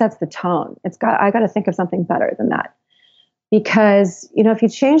really sets the tone. I got to think of something better than that. Because, if you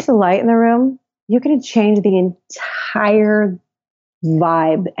change the light in the room, you can change the entire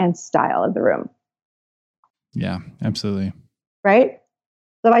vibe and style of the room. Yeah, absolutely. Right?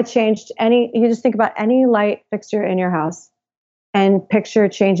 So I changed you just think about any light fixture in your house and picture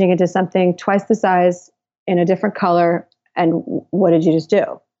changing it to something twice the size in a different color. And what did you just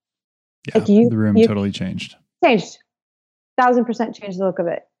do? Yeah, the room totally changed. Changed. 1,000% change the look of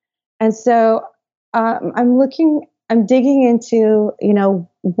it. And so I'm digging into,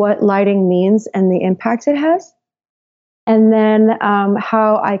 what lighting means and the impact it has, and then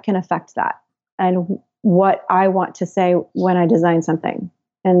how I can affect that, and what I want to say when I design something,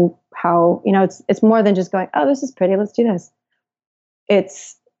 and how, it's more than just going, oh, this is pretty, let's do this. It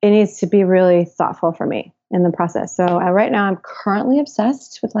needs to be really thoughtful for me in the process. So right now I'm currently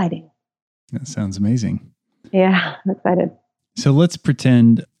obsessed with lighting. That sounds amazing. Yeah, I'm excited. So let's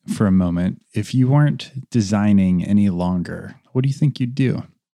pretend for a moment, if you weren't designing any longer, what do you think you'd do?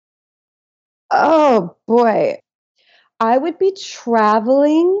 Oh boy. I would be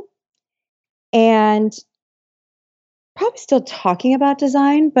traveling and probably still talking about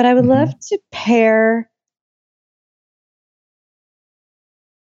design, but I would love to pair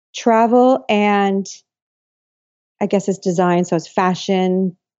travel and, I guess, it's design. So it's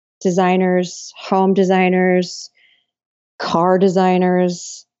fashion designers, home designers, car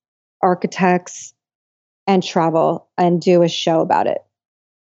designers, architects, and travel, and do a show about it.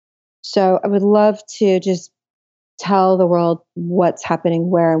 So I would love to just tell the world what's happening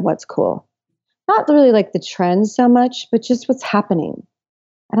where and what's cool. Not really like the trends so much, but just what's happening.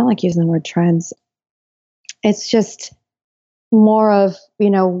 I don't like using the word trends. It's just more of,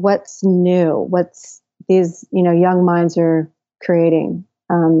 what's new, what's these, young minds are creating.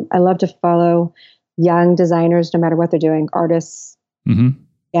 I love to follow young designers, no matter what they're doing, artists, and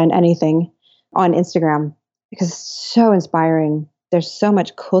anything on Instagram, because it's so inspiring. There's so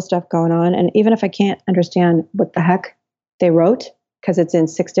much cool stuff going on. And even if I can't understand what the heck they wrote, because it's in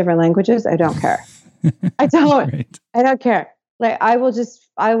 6 different languages, I don't care. I don't. Right. I don't care. Like I will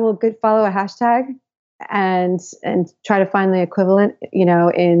follow a hashtag and try to find the equivalent,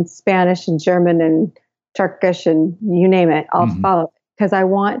 in Spanish and German and Turkish and you name it. I'll follow it because I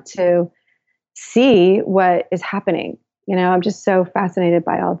want to see what is happening. I'm just so fascinated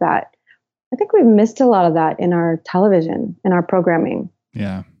by all that. I think we've missed a lot of that in our television, in our programming.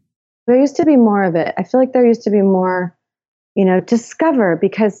 Yeah. There used to be more of it. I feel like there used to be more, discover,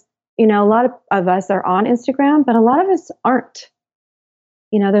 because, a lot of us are on Instagram, but a lot of us aren't.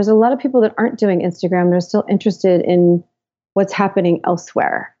 There's a lot of people that aren't doing Instagram. They're still interested in what's happening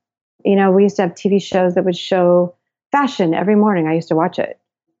elsewhere. We used to have TV shows that would show fashion every morning. I used to watch it.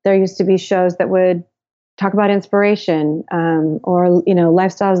 There used to be shows that would talk about inspiration, or,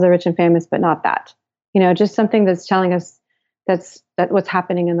 lifestyles of the rich and famous, but not that, just something that's telling us that what's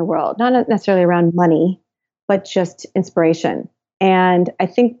happening in the world, not necessarily around money, but just inspiration. And I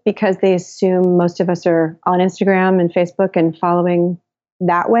think because they assume most of us are on Instagram and Facebook and following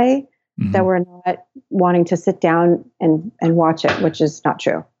that way, that we're not wanting to sit down and watch it, which is not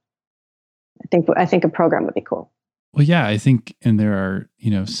true. I think a program would be cool. Well, yeah, I think, and there are,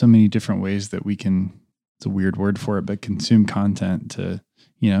 so many different ways that we can, it's a weird word for it, but consume content to,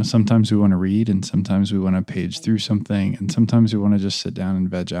 sometimes we want to read and sometimes we want to page through something and sometimes we want to just sit down and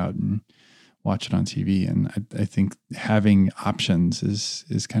veg out and watch it on TV. And I think having options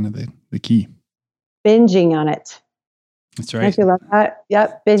is kind of the key. Binging on it. That's right. Don't you love that?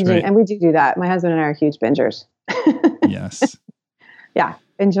 Yep, binging. Right. And we do that. My husband and I are huge bingers. Yes. Yeah,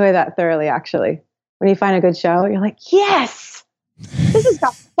 enjoy that thoroughly, actually. When you find a good show, you're like, yes, this has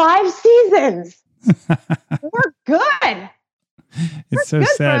got 5 seasons. We're good. It's so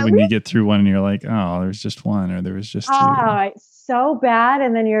sad when you get through one and you're like, oh, there's just one, or there was just 2. Oh, it's so bad.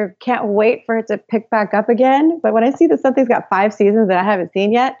 And then you can't wait for it to pick back up again. But when I see that something's got 5 seasons that I haven't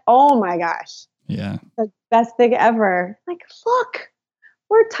seen yet, oh my gosh. Yeah. The best thing ever. Like, look,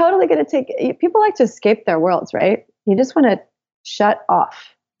 we're totally going to take, people like to escape their worlds, right? You just want to shut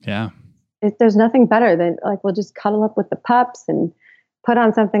off. Yeah. There's nothing better than we'll just cuddle up with the pups and put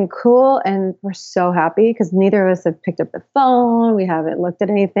on something cool. And we're so happy because neither of us have picked up the phone. We haven't looked at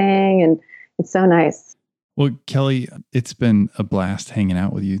anything. And it's so nice. Well, Kelly, it's been a blast hanging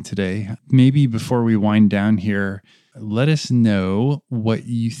out with you today. Maybe before we wind down here, let us know what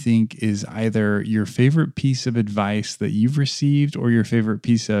you think is either your favorite piece of advice that you've received or your favorite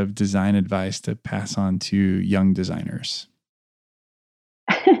piece of design advice to pass on to young designers.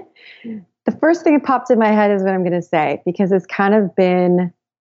 The first thing that popped in my head is what I'm going to say, because it's kind of been,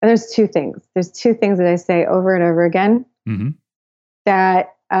 there's 2 things. There's 2 things that I say over and over again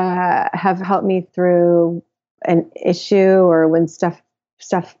that have helped me through an issue or when stuff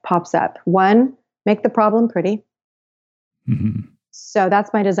pops up. 1, make the problem pretty. So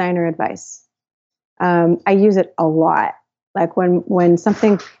that's my designer advice. I use it a lot. Like when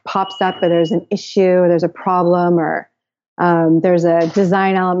something pops up or there's an issue or there's a problem or there's a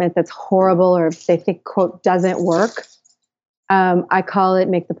design element that's horrible or they think, quote, doesn't work. I call it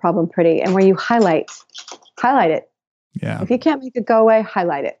make the problem pretty. And where you highlight it. Yeah. If you can't make it go away,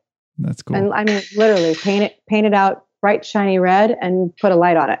 highlight it. That's cool. And I mean, literally paint it out bright, shiny red and put a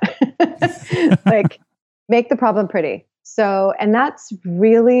light on it. Like, make the problem pretty. So, and that's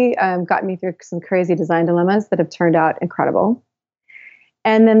really got me through some crazy design dilemmas that have turned out incredible.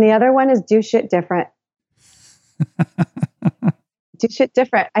 And then the other one is do shit different. Do shit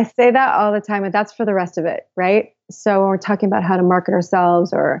different. I say that all the time, and that's for the rest of it, right? So when we're talking about how to market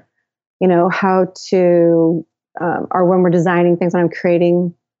ourselves, or how to, or when we're designing things, when I'm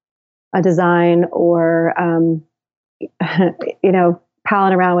creating a design, or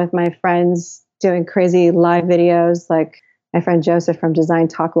palling around with my friends doing crazy live videos, like my friend Joseph from Design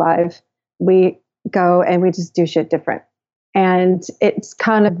Talk Live, we go and we just do shit different. And it's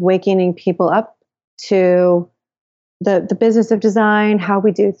kind of waking people up to the business of design, how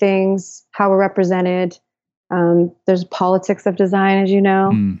we do things, how we're represented. There's politics of design, as you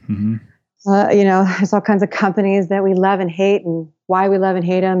know. Mm-hmm. There's all kinds of companies that we love and hate, and why we love and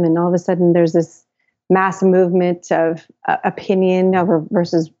hate them. And all of a sudden, there's this mass movement of opinion over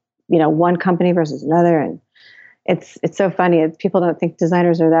versus one company versus another, and it's so funny. People don't think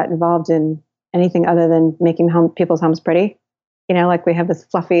designers are that involved in anything other than making people's homes pretty. Like we have this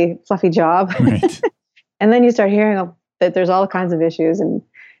fluffy job. Right. And then you start hearing that there's all kinds of issues and,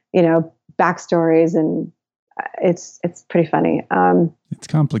 backstories, and it's pretty funny. It's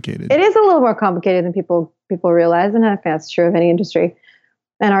complicated. It is a little more complicated than people realize, and I think that's true of any industry.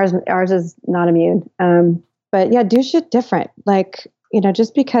 And ours is not immune. But yeah, do shit different. Like,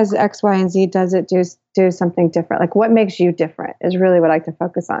 just because X, Y, and Z does it, do something different. Like, what makes you different is really what I like to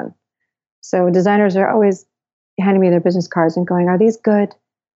focus on. So designers are always handing me their business cards and going, "Are these good?"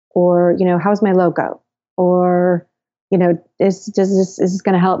 Or, how's my logo? Or, is this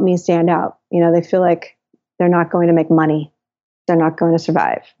going to help me stand out? They feel like they're not going to make money. They're not going to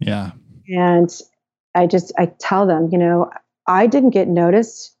survive. Yeah. And I tell them, I didn't get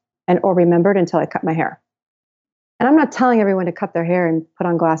noticed or remembered until I cut my hair. And I'm not telling everyone to cut their hair and put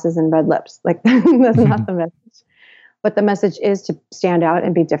on glasses and red lips. Like, that's not the message. But the message is to stand out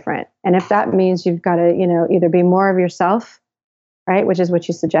and be different. And if that means you've got to, either be more of yourself, right, which is what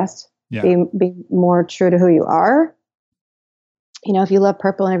you suggest, be more true to who you are. If you love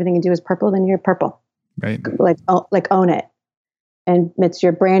purple and everything you do is purple, then you're purple. Right. Like own it. And it's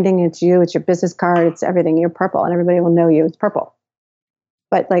your branding, it's you, it's your business card, it's everything. You're purple, and everybody will know you. It's purple.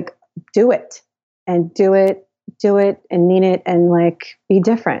 But do it and mean it, and be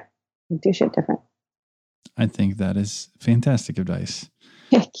different. Do shit different. I think that is fantastic advice.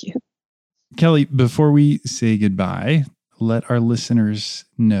 Thank you. Kelly, before we say goodbye, let our listeners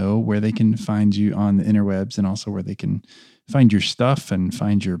know where they can find you on the interwebs, and also where they can find your stuff and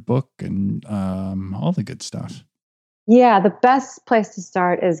find your book and all the good stuff. Yeah, the best place to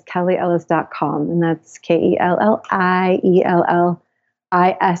start is kellyellis.com, and that's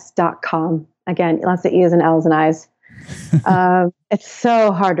KELLIELLIS.com. Again, lots of E's and L's and I's. It's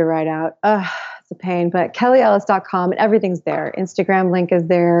so hard to write out. It's a pain, but kellyellis.com, and everything's there. Instagram link is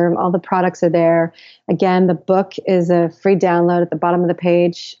there. All the products are there. Again, the book is a free download at the bottom of the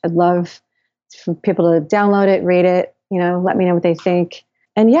page. I'd love for people to download it, read it, let me know what they think.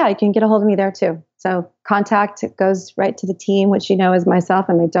 And yeah, you can get a hold of me there too. So contact goes right to the team, which is myself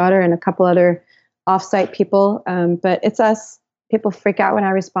and my daughter and a couple other offsite people. But it's us. People freak out when I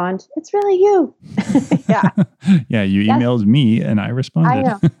respond. It's really you. Yeah. Yeah. You emailed me and I responded. I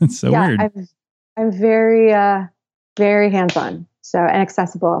know. It's so weird. I'm very, very hands-on. So, and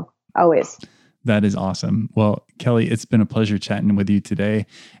accessible always. That is awesome. Well, Kelly, it's been a pleasure chatting with you today.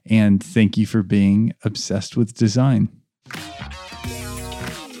 And thank you for being obsessed with design.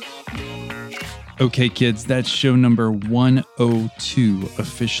 Okay, kids, that's show number 102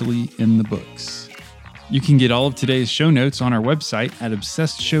 officially in the books. You can get all of today's show notes on our website at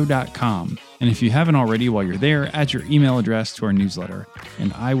obsessedshow.com. And if you haven't already, while you're there, add your email address to our newsletter.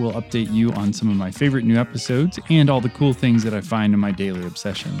 And I will update you on some of my favorite new episodes and all the cool things that I find in my daily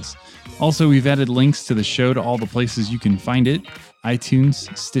obsessions. Also, we've added links to the show to all the places you can find it: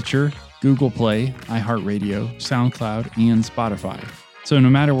 iTunes, Stitcher, Google Play, iHeartRadio, SoundCloud, and Spotify. So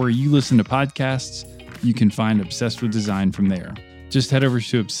no matter where you listen to podcasts, you can find Obsessed with Design from there. Just head over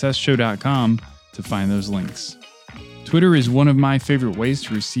to obsessedshow.com to find those links. Twitter is one of my favorite ways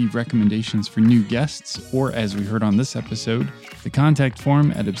to receive recommendations for new guests, or as we heard on this episode, the contact form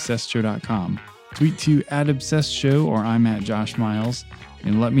at obsessedshow.com. Tweet to @obsessedshow, or I'm at Josh Miles,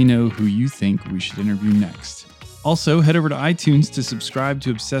 and let me know who you think we should interview next. Also, head over to iTunes to subscribe to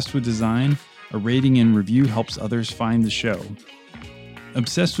Obsessed with Design. A rating and review helps others find the show.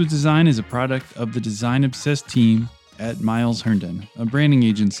 Obsessed with Design is a product of the Design Obsessed team at Miles Herndon, a branding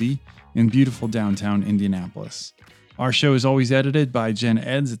agency in beautiful downtown Indianapolis. Our show is always edited by Jen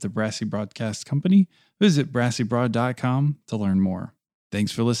Eds at the Brassy Broadcast Company. Visit brassybroad.com to learn more.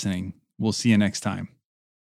 Thanks for listening. We'll see you next time.